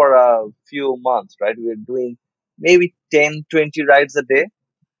on for a few months, right? We were doing maybe 10, 20 rides a day,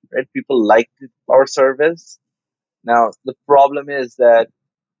 right? People liked our service. Now, the problem is that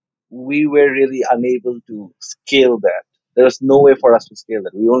we were really unable to scale that. There was no way for us to scale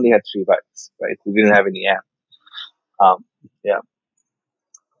that. We only had three bikes, right? We didn't have any app. Um, yeah.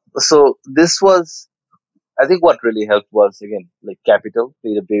 So this was, I think what really helped was, again, like capital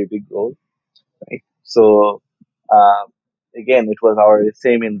played a very big role, right? So, um, again, it was our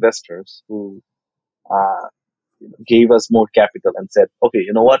same investors who uh, gave us more capital and said, okay,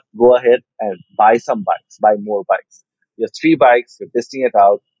 you know what, go ahead and buy some bikes, buy more bikes. You have three bikes, you're testing it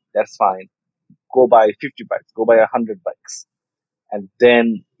out, that's fine. Go buy 50 bikes, go buy 100 bikes, and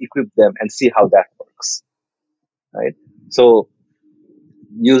then equip them and see how that works, right? So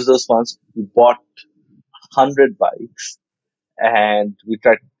use those funds. We bought 100 bikes and we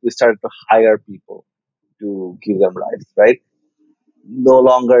started to hire people to give them rides, right? No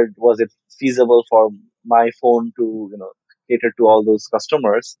longer was it feasible for my phone to, cater to all those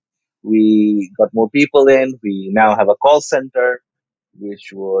customers. We got more people in. We now have a call center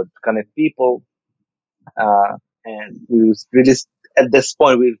which would connect people, uh, and really at this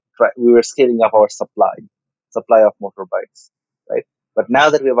point we were scaling up our supply of motorbikes, right? But now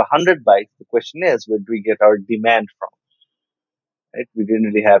that we have 100 bikes, the question is, where do we get our demand from? Right? We didn't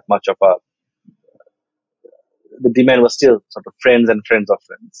really have much of a the demand was still sort of friends and friends of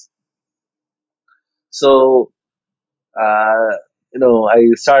friends. So I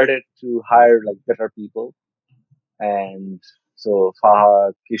started to hire like better people, and so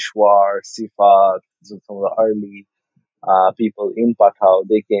Fahad, Kishwar, Sifat, so some of the early people in Pathao,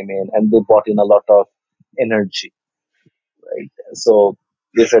 they came in and they brought in a lot of energy, right? So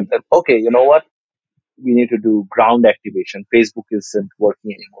they said that, okay, you know what? We need to do ground activation. Facebook isn't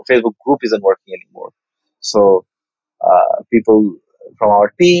working anymore. Facebook group isn't working anymore. So people from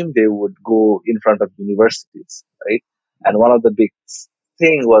our team, they would go in front of universities, right? And one of the big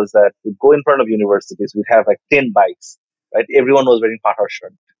thing was that we'd go in front of universities, we'd have like 10 bikes, right? Everyone was wearing Pata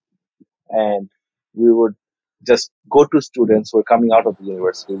shirt. And we would just go to students who are coming out of the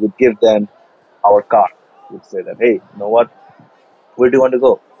university, we'd give them our card. We'd say that, hey, you know what? Where do you want to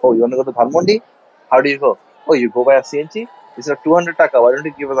go? Oh, you want to go to Dhanmondi? How do you go? Oh, you go by a CNG? Instead of 200 taka, why don't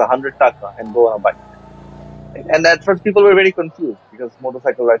you give us 100 taka and go on a bike? Right? And at first, people were very confused because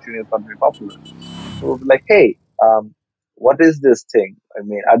motorcycle riding is not very popular. So we'll be like, hey, what is this thing? I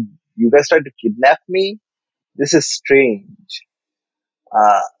mean, you guys trying to kidnap me? This is strange.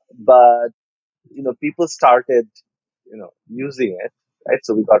 Uh, but people started, using it, right?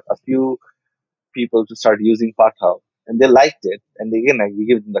 So we got a few people to start using Pathao, and they liked it. And again, like, we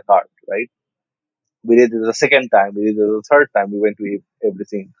give them the card, right? We did it the second time. We did it the third time. We went to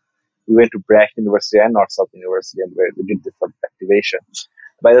everything. We went to Brack University and North South University, and where we did this sort of activation.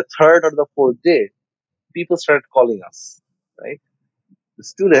 By the third or the fourth day, people started calling us, right? The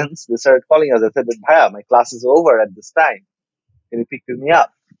students, they started calling us. They said, Bhaiya, my class is over at this time. Can you pick me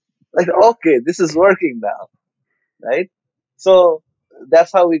up? Like, okay, this is working now, right? So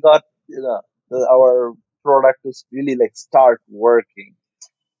that's how we got, our product to really like start working.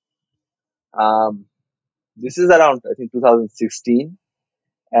 Um, this is around, I think, 2016,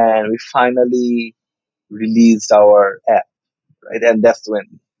 and we finally released our app, right? And that's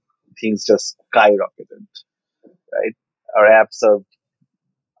when things just skyrocketed, right? Our app served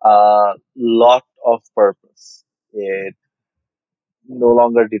a lot of purpose. It no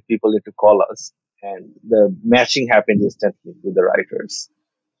longer did people need to call us, and the matching happened instantly with the writers.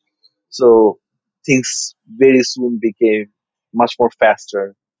 So things very soon became much more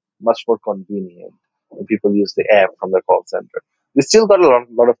faster, much more convenient, and people use the app from the call center. We still got a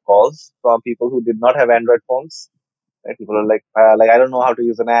lot of calls from people who did not have Android phones. Right? People are like I don't know how to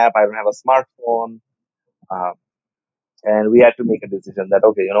use an app. I don't have a smartphone. Um, and we had to make a decision that,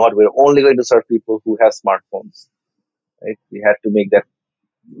 okay, you know what, we're only going to serve people who have smartphones, right? We had to make that,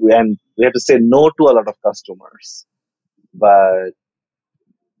 and we had to say no to a lot of customers, but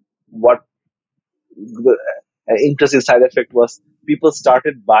what the interesting side effect was, people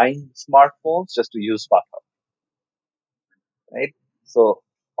started buying smartphones just to use Patha, right? So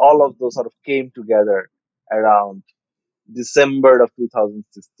all of those sort of came together around December of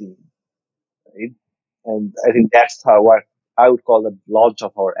 2016, right? And I think that's how what I would call the launch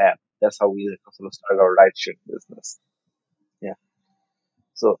of our app. That's how we sort of started our ride sharing business. Yeah.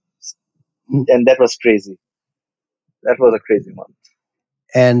 So, Mm. and that was crazy. That was a crazy month.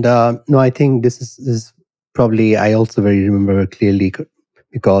 And no, I think this is probably, I also very remember clearly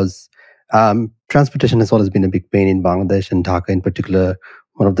because transportation has always been a big pain in Bangladesh, and Dhaka in particular,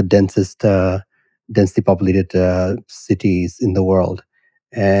 one of the densely populated cities in the world.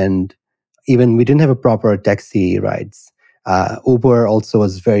 And even we didn't have a proper taxi rides. Uber also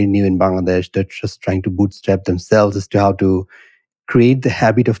was very new in Bangladesh. They're just trying to bootstrap themselves as to how to create the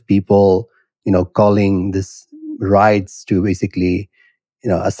habit of people, calling this rides to basically,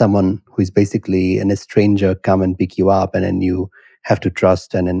 as someone who is basically a stranger come and pick you up, and then you have to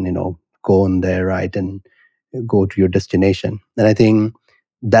trust and then, go on there, right, and go to your destination. And I think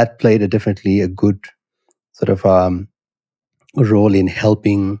that played definitely a good sort of role in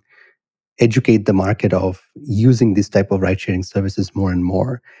helping educate the market of using this type of ride sharing services more and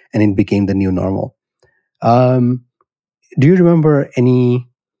more, and it became the new normal. um, do you remember any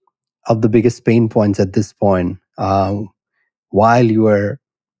of the biggest pain points at this point, while you were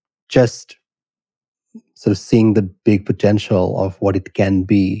just sort of seeing the big potential of what it can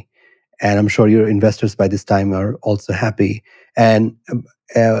be? And I'm sure your investors by this time are also happy. And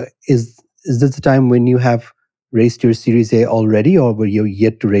is this the time when you have raised your Series A already, or were you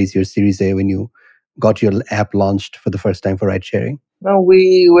yet to raise your Series A when you got your app launched for the first time for ride sharing? No,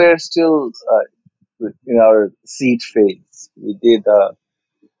 we were still in our seed phase. We did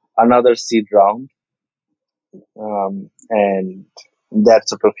another seed round, and that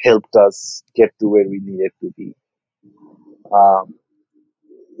sort of helped us get to where we needed to be. Um,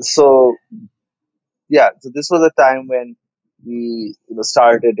 so yeah, so this was a time when we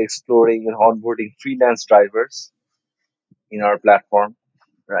started exploring and onboarding freelance drivers in our platform,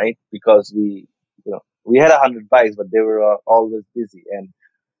 right? Because we had 100 bikes, but they were always busy, and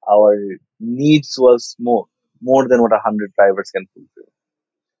our needs was more than what 100 drivers can fulfill.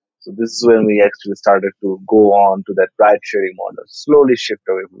 So this is when we actually started to go on to that ride sharing model, slowly shift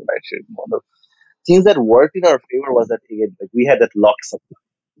away from the ride sharing model. Things that worked in our favor was that, again, like we had that locked supply,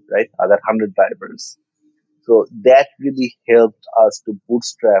 right? That 100 drivers. So that really helped us to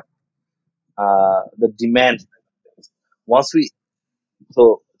bootstrap the demand. Once we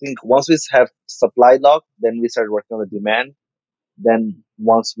so I think once we have supply locked, then we started working on the demand. Then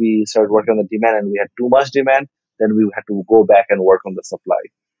once we started working on the demand and we had too much demand, then we had to go back and work on the supply.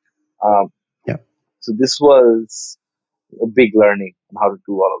 Um, Yeah. so this was a big learning on how to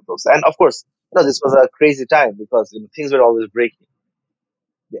do all of those. And of course, this was a crazy time because things were always breaking.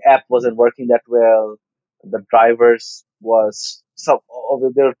 The app wasn't working that well. The drivers was some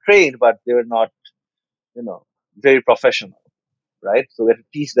they were trained, but they were not, you know, very professional, right? So we had to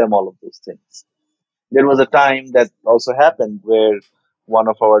teach them all of those things. There was a time that also happened where one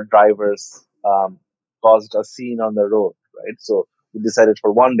of our drivers caused a scene on the road, right? So we decided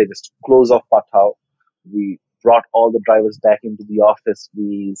for one day just to close off Pathao. We brought all the drivers back into the office.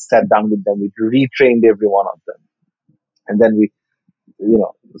 We sat down with them. We retrained every one of them, and then we,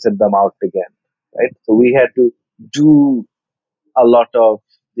 sent them out again, right? So we had to do a lot of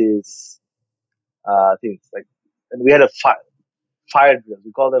these things, like, and we had a fire drill.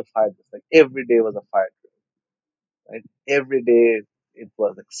 We call them fire drills. Like every day was a fire drill, right? Every day it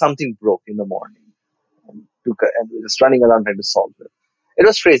was like something broke in the morning, and we were just running around trying to solve it. It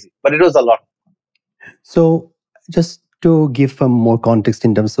was crazy, but it was a lot. So just to give some more context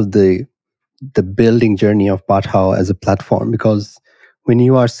in terms of the building journey of Pathao as a platform, because when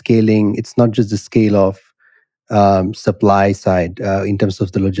you are scaling, it's not just the scale of supply side in terms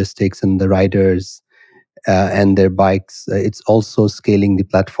of the logistics and the riders and their bikes. It's also scaling the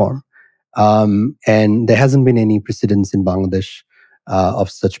platform. And there hasn't been any precedence in Bangladesh of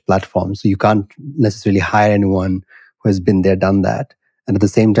such platforms. So you can't necessarily hire anyone who has been there, done that. And at the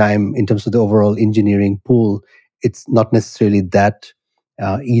same time, in terms of the overall engineering pool, it's not necessarily that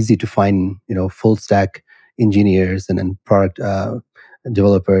easy to find, full stack engineers and product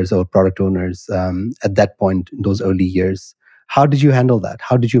developers or product owners at that point in those early years. How did you handle that?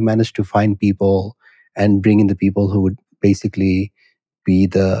 How did you manage to find people and bring in the people who would basically be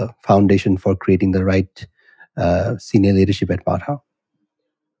the foundation for creating the right senior leadership at Pathao?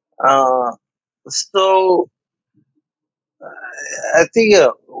 So I think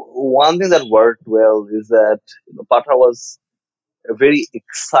one thing that worked well is that Patra was a very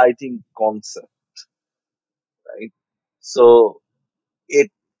exciting concept, right? So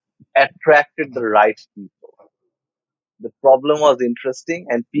it attracted the right people. The problem was interesting,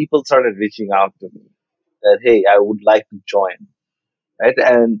 and people started reaching out to me that, hey, I would like to join, right?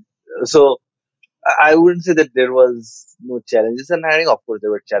 And so I wouldn't say that there was no challenges in hiring. Of course,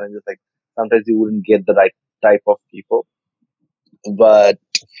 there were challenges, like sometimes you wouldn't get the right type of people, but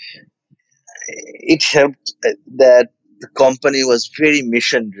it helped that the company was very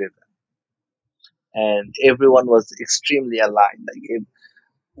mission driven and everyone was extremely aligned. Like if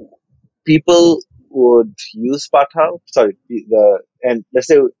people would use Pathao, sorry, and let's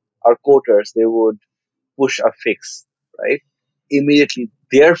say our quoters, they would push a fix, right? Immediately,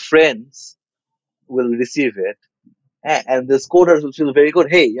 their friends will receive it, and the coders will feel very good.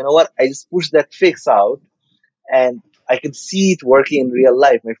 Hey, you know what? I just pushed that fix out, and I can see it working in real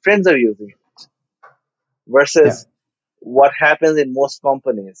life. My friends are using it. Yeah. Versus what happens in most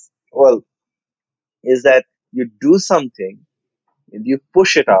companies, well, is that you do something and you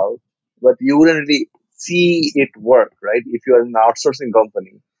push it out, but you wouldn't really see it work, right? If you're an outsourcing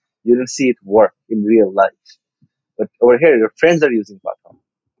company, you don't see it work in real life. But over here, your friends are using platform.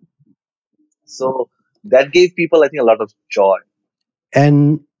 So that gave people, I think, a lot of joy.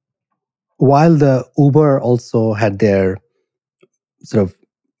 And while the Uber also had their sort of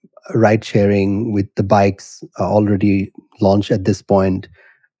ride sharing with the bikes already launched at this point,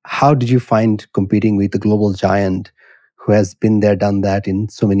 how did you find competing with the global giant who has been there, done that in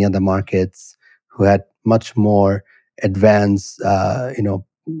so many other markets, who had much more advanced,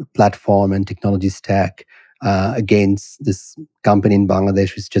 platform and technology stack against this company in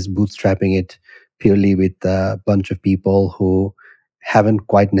Bangladesh, which is just bootstrapping it purely with a bunch of people who haven't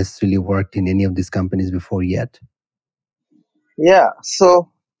quite necessarily worked in any of these companies before yet? Yeah.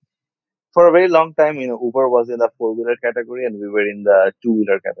 So for a very long time, Uber was in the four-wheeler category and we were in the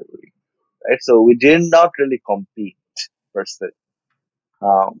two-wheeler category, right? So we did not really compete per se.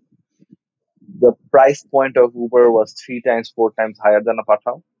 Um, the price point of Uber was three times, four times higher than a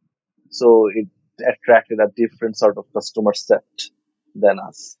Pathao. So it attracted a different sort of customer set than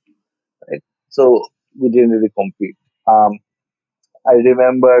us, right? So we didn't really compete. Um, I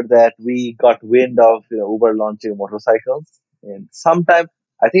remember that we got wind of Uber launching motorcycles, and sometime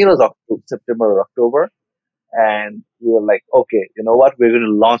I think it was September or October, and we were like, okay, you know what? We're going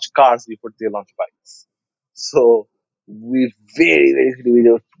to launch cars before they launch bikes. So we very quickly we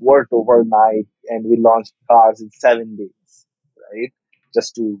just worked overnight, and we launched cars in 7 days, right?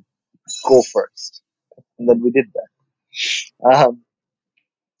 Just to go first, and then we did that.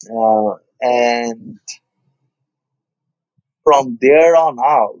 And from there on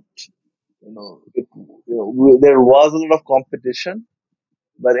out, there was a lot of competition,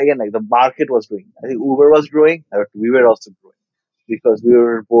 but again, like the market was growing. I think Uber was growing, but we were also growing because we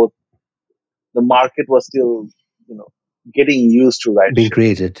were both. The market was still, you know, getting used to ride Being share.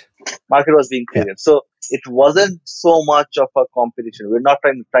 created. Market was being Yeah. created, so it wasn't so much of a competition. We're not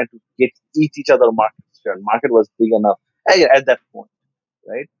trying to get eat each other market share. Market was big enough at that point,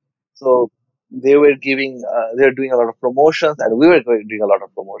 right? So they were doing a lot of promotions, and we were doing a lot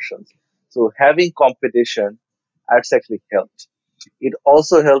of promotions. So having competition that's actually helped. It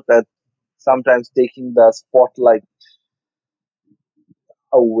also helped that sometimes taking the spotlight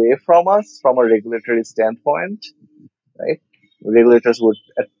away from us from a regulatory standpoint, right? Regulators would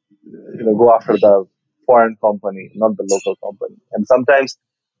go after the foreign company, not the local company. And sometimes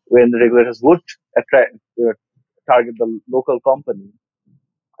when the regulators would attract, target the local company,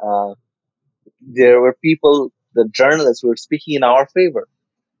 uh, there were people, the journalists, who were speaking in our favor,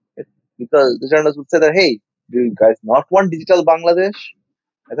 right? Because the journalists would say that, hey, do you guys not want digital Bangladesh?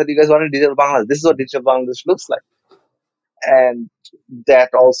 I thought you guys wanted digital Bangladesh. This is what digital Bangladesh looks like. And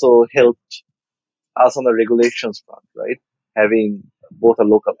that also helped us on the regulations front, right? Having both a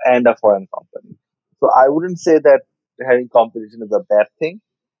local and a foreign company. So I wouldn't say that having competition is a bad thing.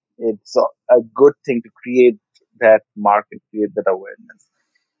 It's a good thing to create that market, create that awareness.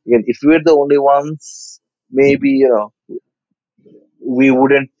 Again, if we're the only ones, maybe, we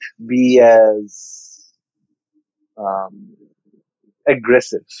wouldn't be as um,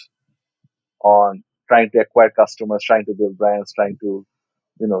 aggressive on trying to acquire customers, trying to build brands, trying to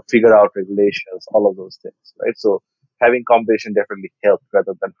figure out regulations, all of those things, right? So having competition definitely helped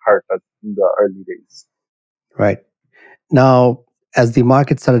rather than hurt us in the early days. Right. Now, as the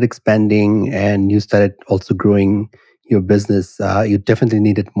market started expanding and you started also growing your business, you definitely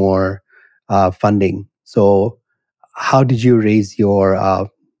needed more funding. So, how did you raise your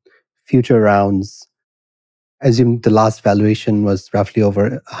future rounds? Assume the last valuation was roughly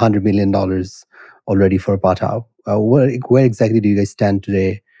over $100 million already for Patao. where exactly do you guys stand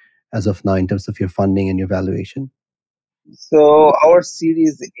today as of now in terms of your funding and your valuation? So our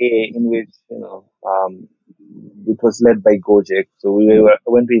Series A, in which it was led by Gojek. So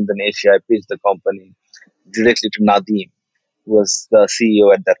went to Indonesia. I pitched the company directly to Nadim, who was the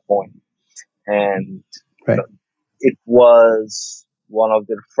CEO at that point, and you Right. know, it was one of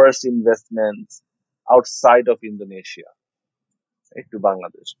their first investments outside of Indonesia, right, to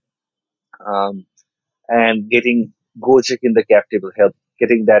Bangladesh. Um, and getting Gojek in the cap table helped.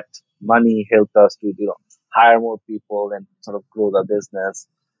 Getting that money helped us to hire more people and sort of grow the business.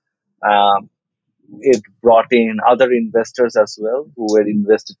 Um, it brought in other investors as well who were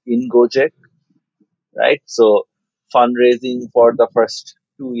invested in Gojek, right? So fundraising for the first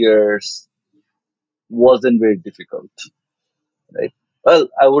 2 years wasn't very difficult, right? Well,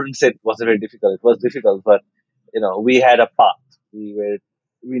 I wouldn't say it was very difficult. It was difficult, but we had a path. We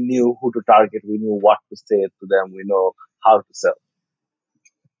knew who to target. We knew what to say to them. We know how to sell.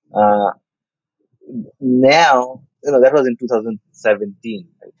 Uh, Now, that was in 2017,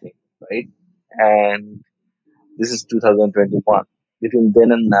 I think, right? And this is 2021. Between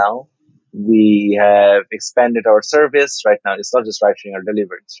then and now, we have expanded our service. Right now, it's not just ride sharing or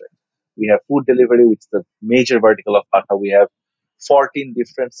deliveries, right? We have food delivery, which is the major vertical of Pathao. We have 14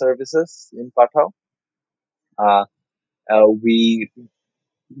 different services in Pathao. Uh, we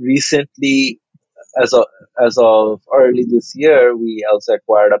recently, as of, as of early this year, we also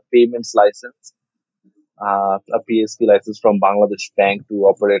acquired a payments license, a PSP license from Bangladesh Bank to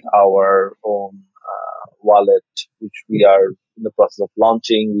operate our own wallet, which we are in the process of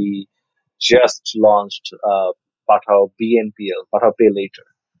launching. We just launched Pathao BNPL, Pathao Pay Later,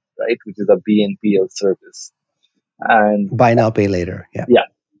 right, which is a BNPL service. And Buy now, pay later. Yeah. yeah,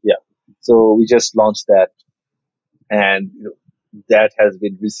 yeah. So we just launched that, and that has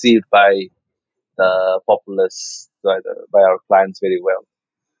been received by the populace, by our clients very well.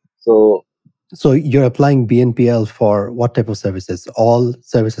 So So you're applying BNPL for what type of services? All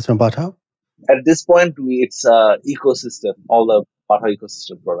services from Pathao? at this point, it's a ecosystem. All the Pathao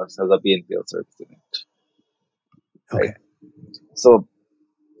ecosystem products has a BNPL service in it, right? Okay. So,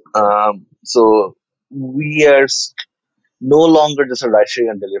 so we are no longer just a ride sharing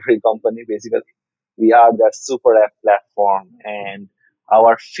and delivery company. Basically, we are that super app platform, and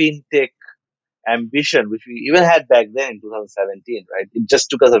our fintech ambition, which we even had back then in 2017, right? It just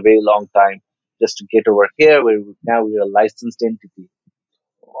took us a very long time just to get over here, where now we're a licensed entity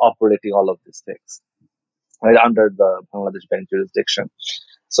operating all of these things, right, under the Bangladesh Bank jurisdiction.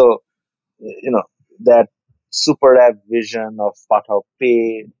 So, that super app vision of Pathao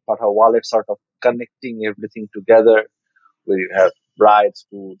Pay, Pathao Wallet sort of connecting everything together, where you have rides,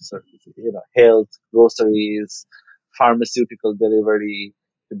 food, services, health, groceries, pharmaceutical delivery,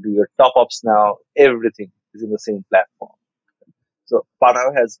 to do your top ups now, everything is in the same platform. So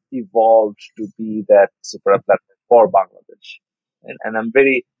Pathao has evolved to be that super app platform for Bangladesh. And I'm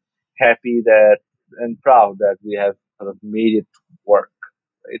very happy that and proud that we have sort of made it work,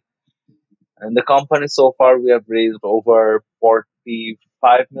 right? And the company so far, we have raised over $45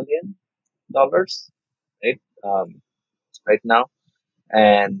 million, right? Right now,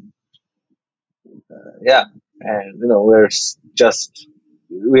 and yeah, and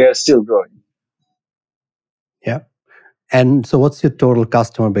we are still growing. Yeah. And so what's your total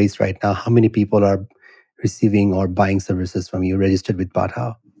customer base right now? How many people are receiving or buying services from you registered with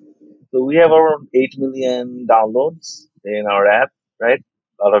Pathao? So we have around 8 million downloads in our app, right?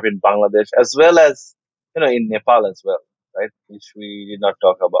 A lot of in Bangladesh, as well as in Nepal as well, right? Which we did not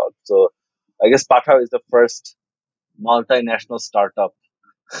talk about. So I guess Pathao is the first multinational startup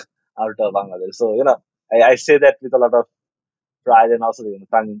out of Bangladesh. So I say that with a lot of pride and also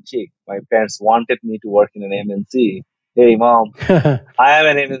tongue in cheek. My parents wanted me to work in an MNC. Hey, mom, I am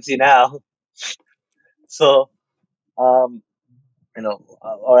an MNC now. So, our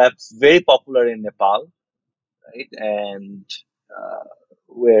app's very popular in Nepal, right? And uh,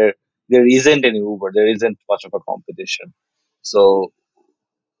 where there isn't any Uber, there isn't much of a competition. So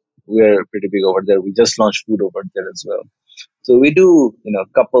we're pretty big over there. We just launched food over there as well. So we do, a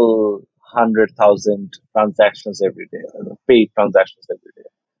couple 100,000 transactions every day, paid transactions every day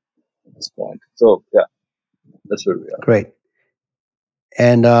at this point. So yeah, that's where we are. Great.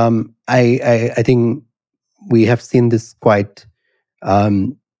 And I think we have seen this quite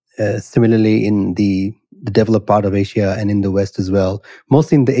similarly in the developed part of Asia and in the West as well.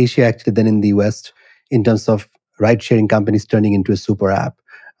 Mostly in the Asia actually than in the West in terms of ride-sharing companies turning into a super app.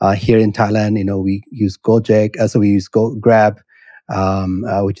 Here in Thailand, we use Gojek, so we use Grab,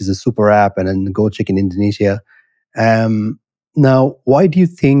 which is a super app, and then Gojek in Indonesia. Now, why do you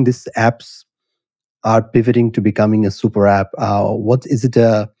think these apps are pivoting to becoming a super app, what is it?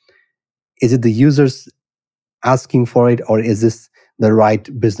 Is it the users asking for it, or is this the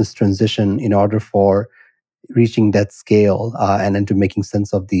right business transition in order for reaching that scale and into making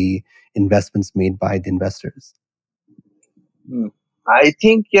sense of the investments made by the investors? Hmm. I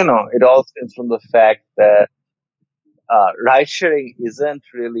think, it all stems from the fact that ride sharing isn't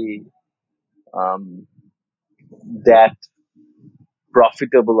really um, that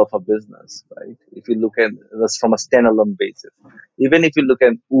profitable of a business, right? If you look at this from a standalone basis, even if you look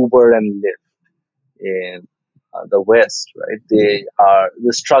at Uber and Lyft in the West, right, they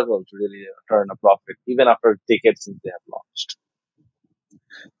struggle to really turn a profit even after decades since they have launched.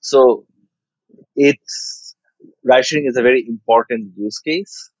 So it's ride sharing is a very important use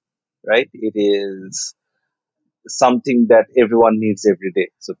case, right? It is something that everyone needs every day.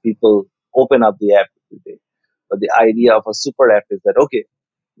 So people open up the app every day. But the idea of a super app is that okay,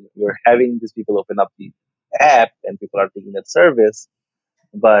 you're having these people open up the app and people are taking that service,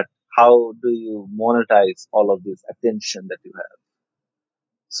 but how do you monetize all of this attention that you have?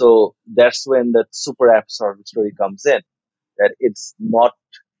 So that's when the super app sort of story comes in. That it's not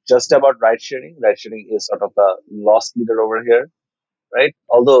just about ride sharing. Ride sharing is sort of a loss leader over here, right?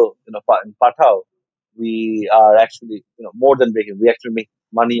 Although in Pathao, we are actually more than breaking. We actually make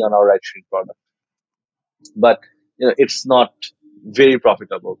money on our ride sharing product, but it's not very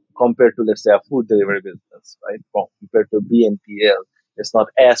profitable compared to, let's say, a food delivery business, right? Compared to BNPL, it's not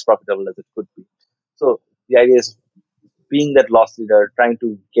as profitable as it could be. So the idea is being that loss leader, trying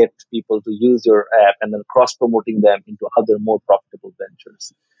to get people to use your app and then cross promoting them into other more profitable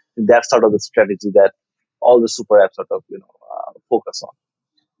ventures. And that's sort of the strategy that all the super apps sort of focus on.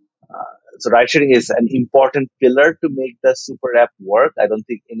 So ride sharing is an important pillar to make the super app work. I don't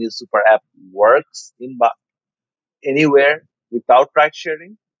think any super app works anywhere without ride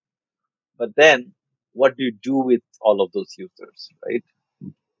sharing. But then, what do you do with all of those users, right?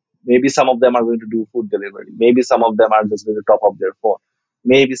 Maybe some of them are going to do food delivery. Maybe some of them are just going to top up their phone.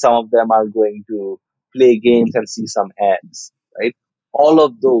 Maybe some of them are going to play games and see some ads, right? All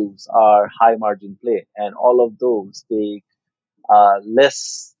of those are high margin play, and all of those take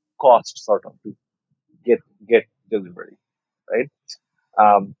less cost sort of to get get delivery, right?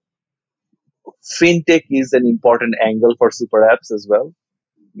 Um, Fintech is an important angle for super apps as well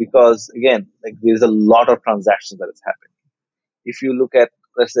because again, like there's a lot of transactions that is happening. If you look at,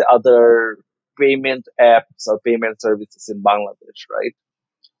 let's say, other payment apps or payment services in Bangladesh, right?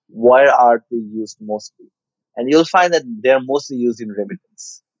 Where are they used mostly? And you'll find that they're mostly used in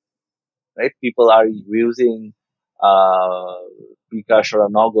remittance, right? People are using uh, Bkash or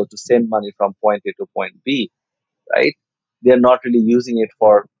Nogo to send money from point A to point B, right? They're not really using it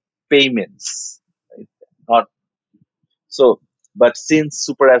for payments, right? Not so, but since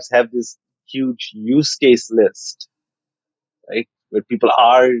super apps have this huge use case list, right, where people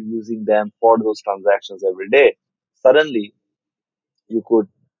are using them for those transactions every day, suddenly you could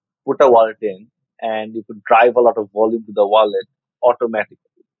put a wallet in and you could drive a lot of volume to the wallet automatically,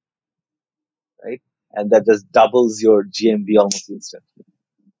 right? And that just doubles your GMV almost instantly.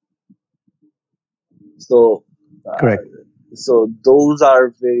 So, Correct. those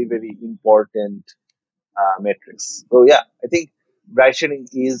are very, very important metrics. So yeah, I think ride sharing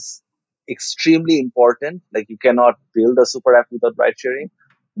is extremely important. Like you cannot build a super app without ride sharing,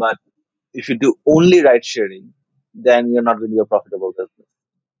 but if you do only ride sharing, then you're not going to be a profitable business.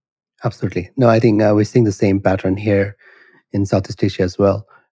 Absolutely. No, I think we're seeing the same pattern here in Southeast Asia as well.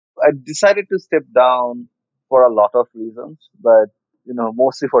 I decided to step down for a lot of reasons, but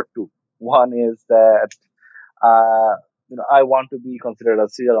mostly for two. One is that uh, I want to be considered a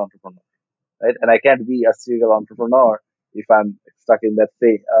serial entrepreneur, right? And I can't be a serial entrepreneur if I'm stuck in that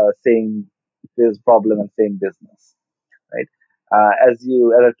same this problem and same business, right? As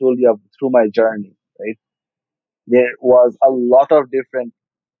I told you through my journey, right? There was a lot of different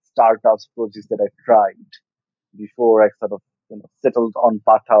startups projects that I tried before I sort of settled on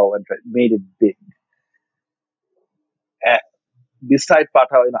Pathao and made it big. Uh, Beside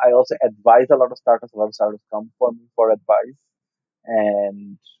Pathao, I also advise a lot of startups. A lot of startups come for me for advice,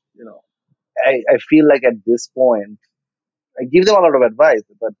 and you know, I feel like at this point I give them a lot of advice,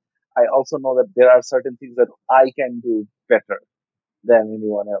 but I also know that there are certain things that I can do better than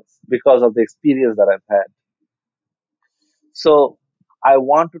anyone else because of the experience that I've had. So I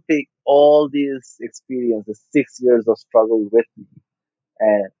want to take all these experiences, 6 years of struggle with me,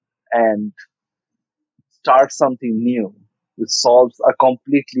 and and start something new which solves a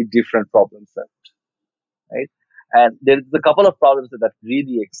completely different problem set, right? And there's a couple of problems that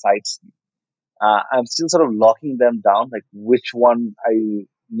really excites me. I'm still sort of locking them down, like which one I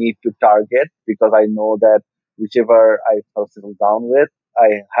need to target because I know that whichever I settle down with,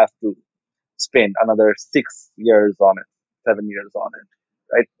 I have to spend another 6 years on it, 7 years on it,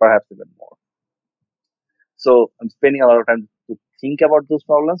 right? Perhaps even more. So I'm spending a lot of time to think about those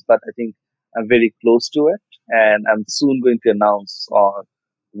problems, but I think I'm very close to it, and I'm soon going to announce on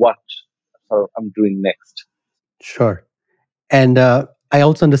what I'm doing next. Sure. And I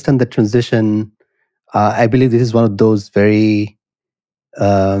also understand the transition. I believe this is one of those very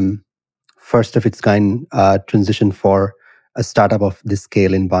um, first of its kind transition for a startup of this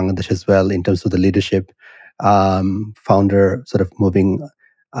scale in Bangladesh as well, in terms of the leadership, founder sort of moving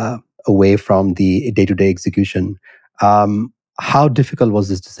uh, away from the day-to-day execution. How difficult was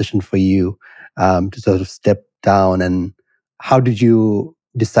this decision for you to sort of step down, and how did you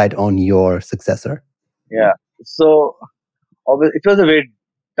decide on your successor? Yeah. So it was a very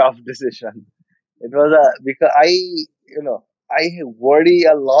tough decision. It was a because I worry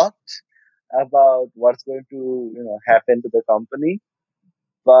a lot about what's going to happen to the company,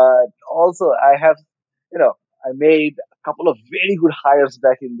 but also I made a couple of very good hires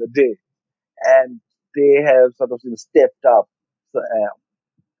back in the day, and they have sort of stepped up, so,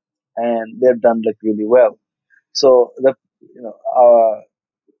 and they've done like really well. So the you know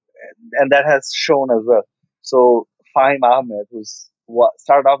and that has shown as well. So Fahim Ahmed,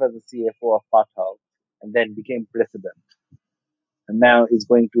 started off as the CFO of Pathal and then became president, and now is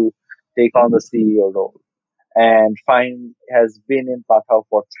going to take on the CEO role. And Fahim has been in Pathal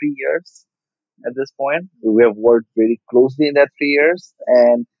for 3 years at this point. We have worked very closely in that 3 years,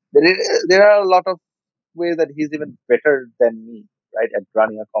 and there are a lot of ways that he's even better than me, right, at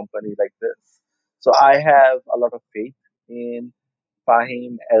running a company like this. So I have a lot of faith in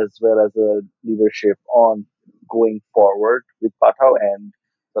Fahim as well as a leadership on going forward with Pathao and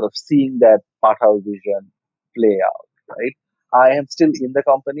sort of seeing that Pathao vision play out, right? I am still in the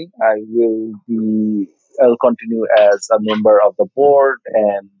company. I'll continue as a member of the board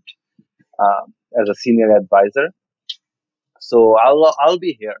and as a senior advisor. So I'll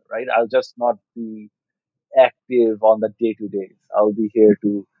be here, right? I'll just not be active on the day to days. I'll be here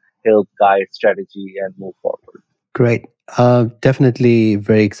to help guide strategy and move forward. Great. Definitely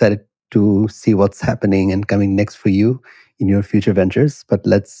very excited to see what's happening and coming next for you in your future ventures. But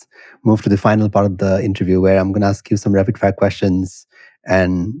let's move to the final part of the interview where I'm going to ask you some rapid fire questions,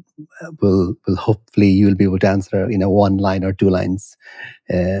 and we'll hopefully you'll be able to answer in a one line or two lines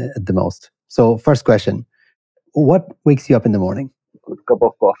at the most. So first question, what wakes you up in the morning? Good cup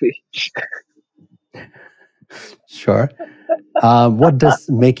of coffee. Sure. What does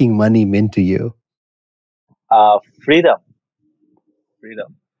making money mean to you? Freedom.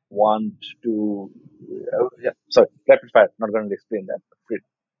 Freedom. Want to. Yeah, sorry, rapid fire. Not going to explain that. Freedom.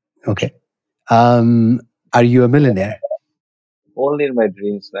 Okay. Are you a millionaire? Only in my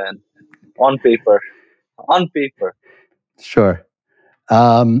dreams, man. On paper. On paper. Sure.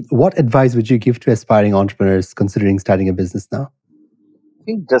 What advice would you give to aspiring entrepreneurs considering starting a business now? I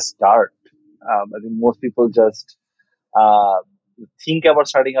think just start. I think most people just uh, think about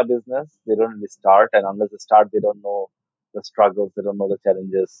starting a business. They don't really start, and unless they start, they don't know the struggles, they don't know the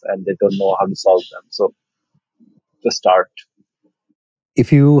challenges, and they don't know how to solve them. So just start.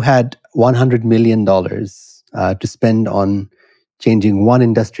 If you had $100 million to spend on changing one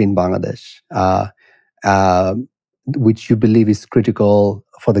industry in Bangladesh, uh, which you believe is critical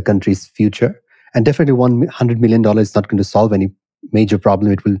for the country's future, and definitely $100 million is not going to solve any major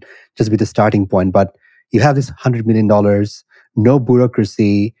problem. It will just be the starting point. But you have this $100 million, no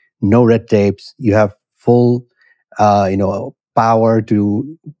bureaucracy, no red tapes. You have full, power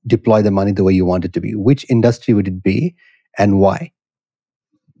to deploy the money the way you want it to be. Which industry would it be, and why?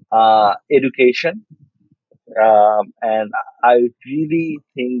 Education, and I really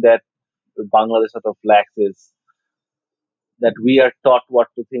think that Bangladesh sort of lacks is that we are taught what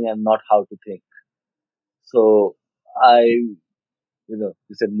to think and not how to think. So you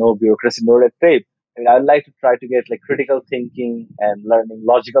said no bureaucracy, no red tape. I mean, I'd like to try to get like critical thinking and learning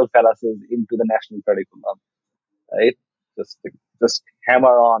logical fallacies into the national curriculum, right? Just just hammer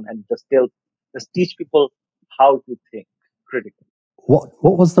on and just teach people how to think critically. What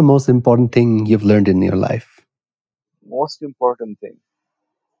was the most important thing you've learned in your life? Most important thing,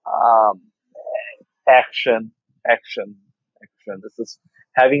 um, action, action, action. This is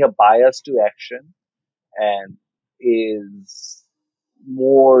having a bias to action and is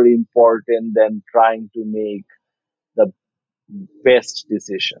more important than trying to make the best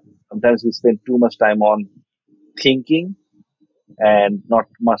decision. Sometimes we spend too much time on thinking and not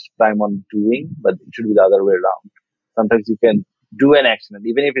much time on doing, but it should be the other way around. Sometimes you can do an action, and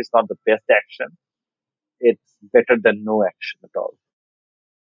even if it's not the best action, it's better than no action at all.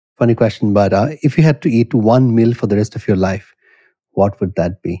 funny question, but if you had to eat one meal for the rest of your life, what would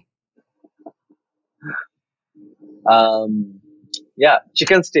that be? Um, yeah,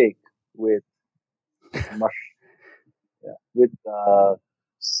 chicken steak with mush, yeah, with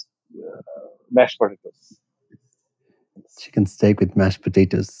mashed potatoes. Chicken steak with mashed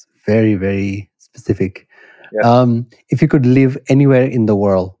potatoes. Very, very specific. Yeah, If you could live anywhere in the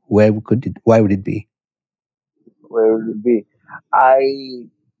world, where would it be? where would it be? I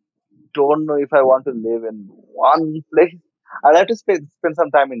don't know if I want to live in one place. I'd like to spend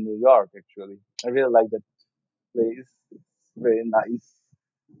some time in New York. Actually, I really like that place. It's very nice.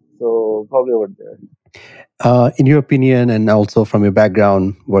 So probably over there. In your opinion, and also from your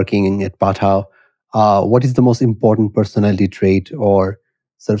background working at Patao, what is the most important personality trait or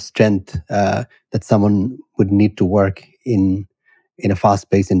sort of strength that someone would need to work in a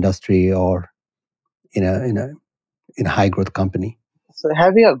fast-paced industry or in a high-growth company? So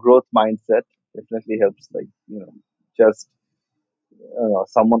having a growth mindset definitely helps. Like just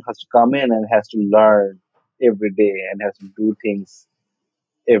someone has to come in and has to learn every day and has to do things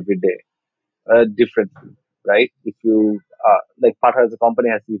every day differently, right? If you like Pata as a company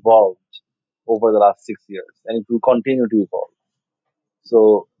has evolved over the last 6 years and it will continue to evolve.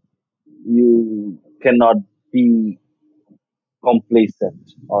 So you cannot be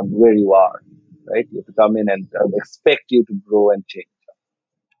complacent on where you are, right? You have to come in and expect you to grow and change.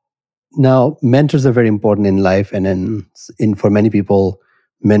 Now, mentors are very important in life, and in for many people,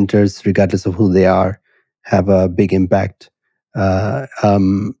 mentors, regardless of who they are, have a big impact. Uh,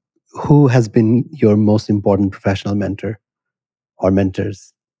 um, who has been your most important professional mentor or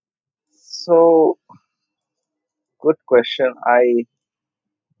mentors? So good question.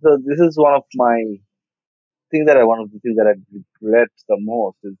 So this is one of the things that I regret the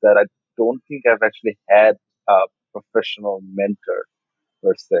most is that I don't think I've actually had a professional mentor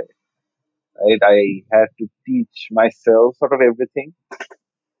per se. Right? I had to teach myself sort of everything,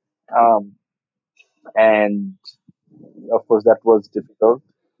 and of course that was difficult.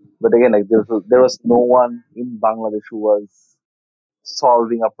 But again, like there was no one in Bangladesh who was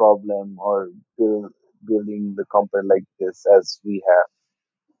solving a problem or building the company like this as we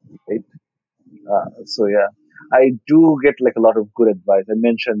have. Right? So yeah, I do get like a lot of good advice. I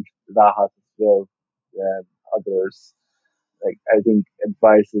mentioned Rahat as well, and others. Like I think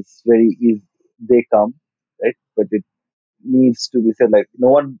advice is very easy. They come, right? But it needs to be said. Like no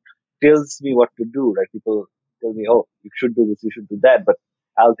one tells me what to do. Right? People tell me, "Oh, you should do this, you should do that," but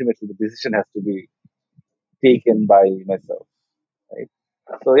ultimately the decision has to be taken by myself. Right?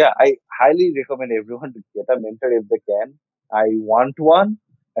 So yeah, I highly recommend everyone to get a mentor if they can. I want one.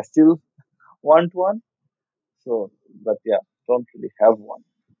 I still want one. So, but yeah, don't really have one.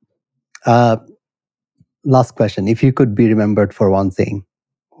 Uh, Last question: if you could be remembered for one thing,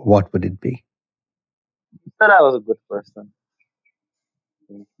 what would it be? That I was a good person.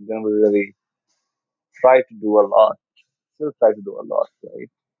 Never really try to do a lot. Still try to do a lot, right?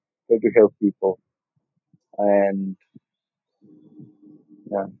 Try to help people, and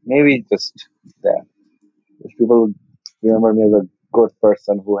yeah, maybe just that. If people remember me as a good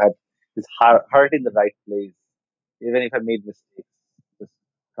person who had his heart in the right place, even if I made mistakes, just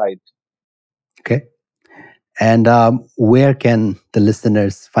tried. Okay. And where can the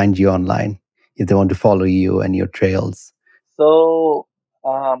listeners find you online if they want to follow you and your trails? So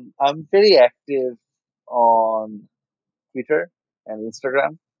I'm very active on Twitter and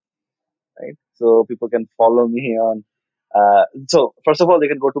Instagram, right? So people can follow me on. So first of all, they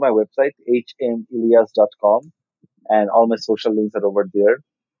can go to my website hmilias.com, and all my social links are over there.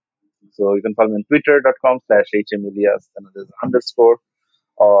 So you can follow me on twitter.com/hmilias, and there's an underscore,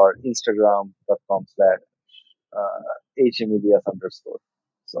 or instagram.com/hmilias underscore.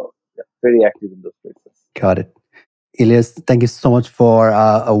 So yeah, very active in those places. Got it. Elias, thank you so much for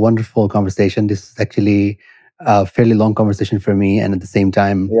a wonderful conversation. This is actually a fairly long conversation for me, and at the same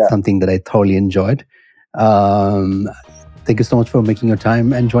time, Yeah, something that I thoroughly enjoyed. Um, Thank you so much for making your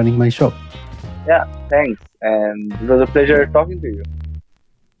time and joining my show. yeah, thanks. And it was a pleasure talking to you.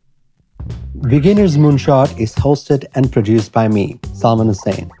 Beginner's Moonshot is hosted and produced by me, Salman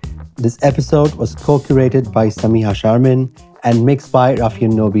Hussain. This episode was co-curated by Samiha Sharmin and mixed by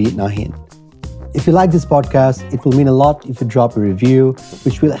Rafian Nobi Nahin. If you like this podcast, it will mean a lot if you drop a review,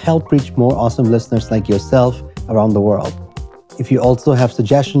 which will help reach more awesome listeners like yourself around the world. If you also have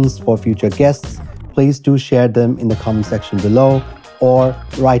suggestions for future guests, please do share them in the comment section below or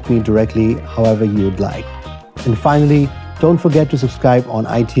write me directly however you would like. And finally, don't forget to subscribe on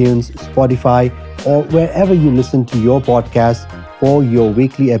iTunes, Spotify, or wherever you listen to your podcast for your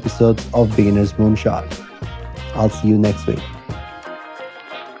weekly episodes of Beginner's Moonshot. I'll see you next week.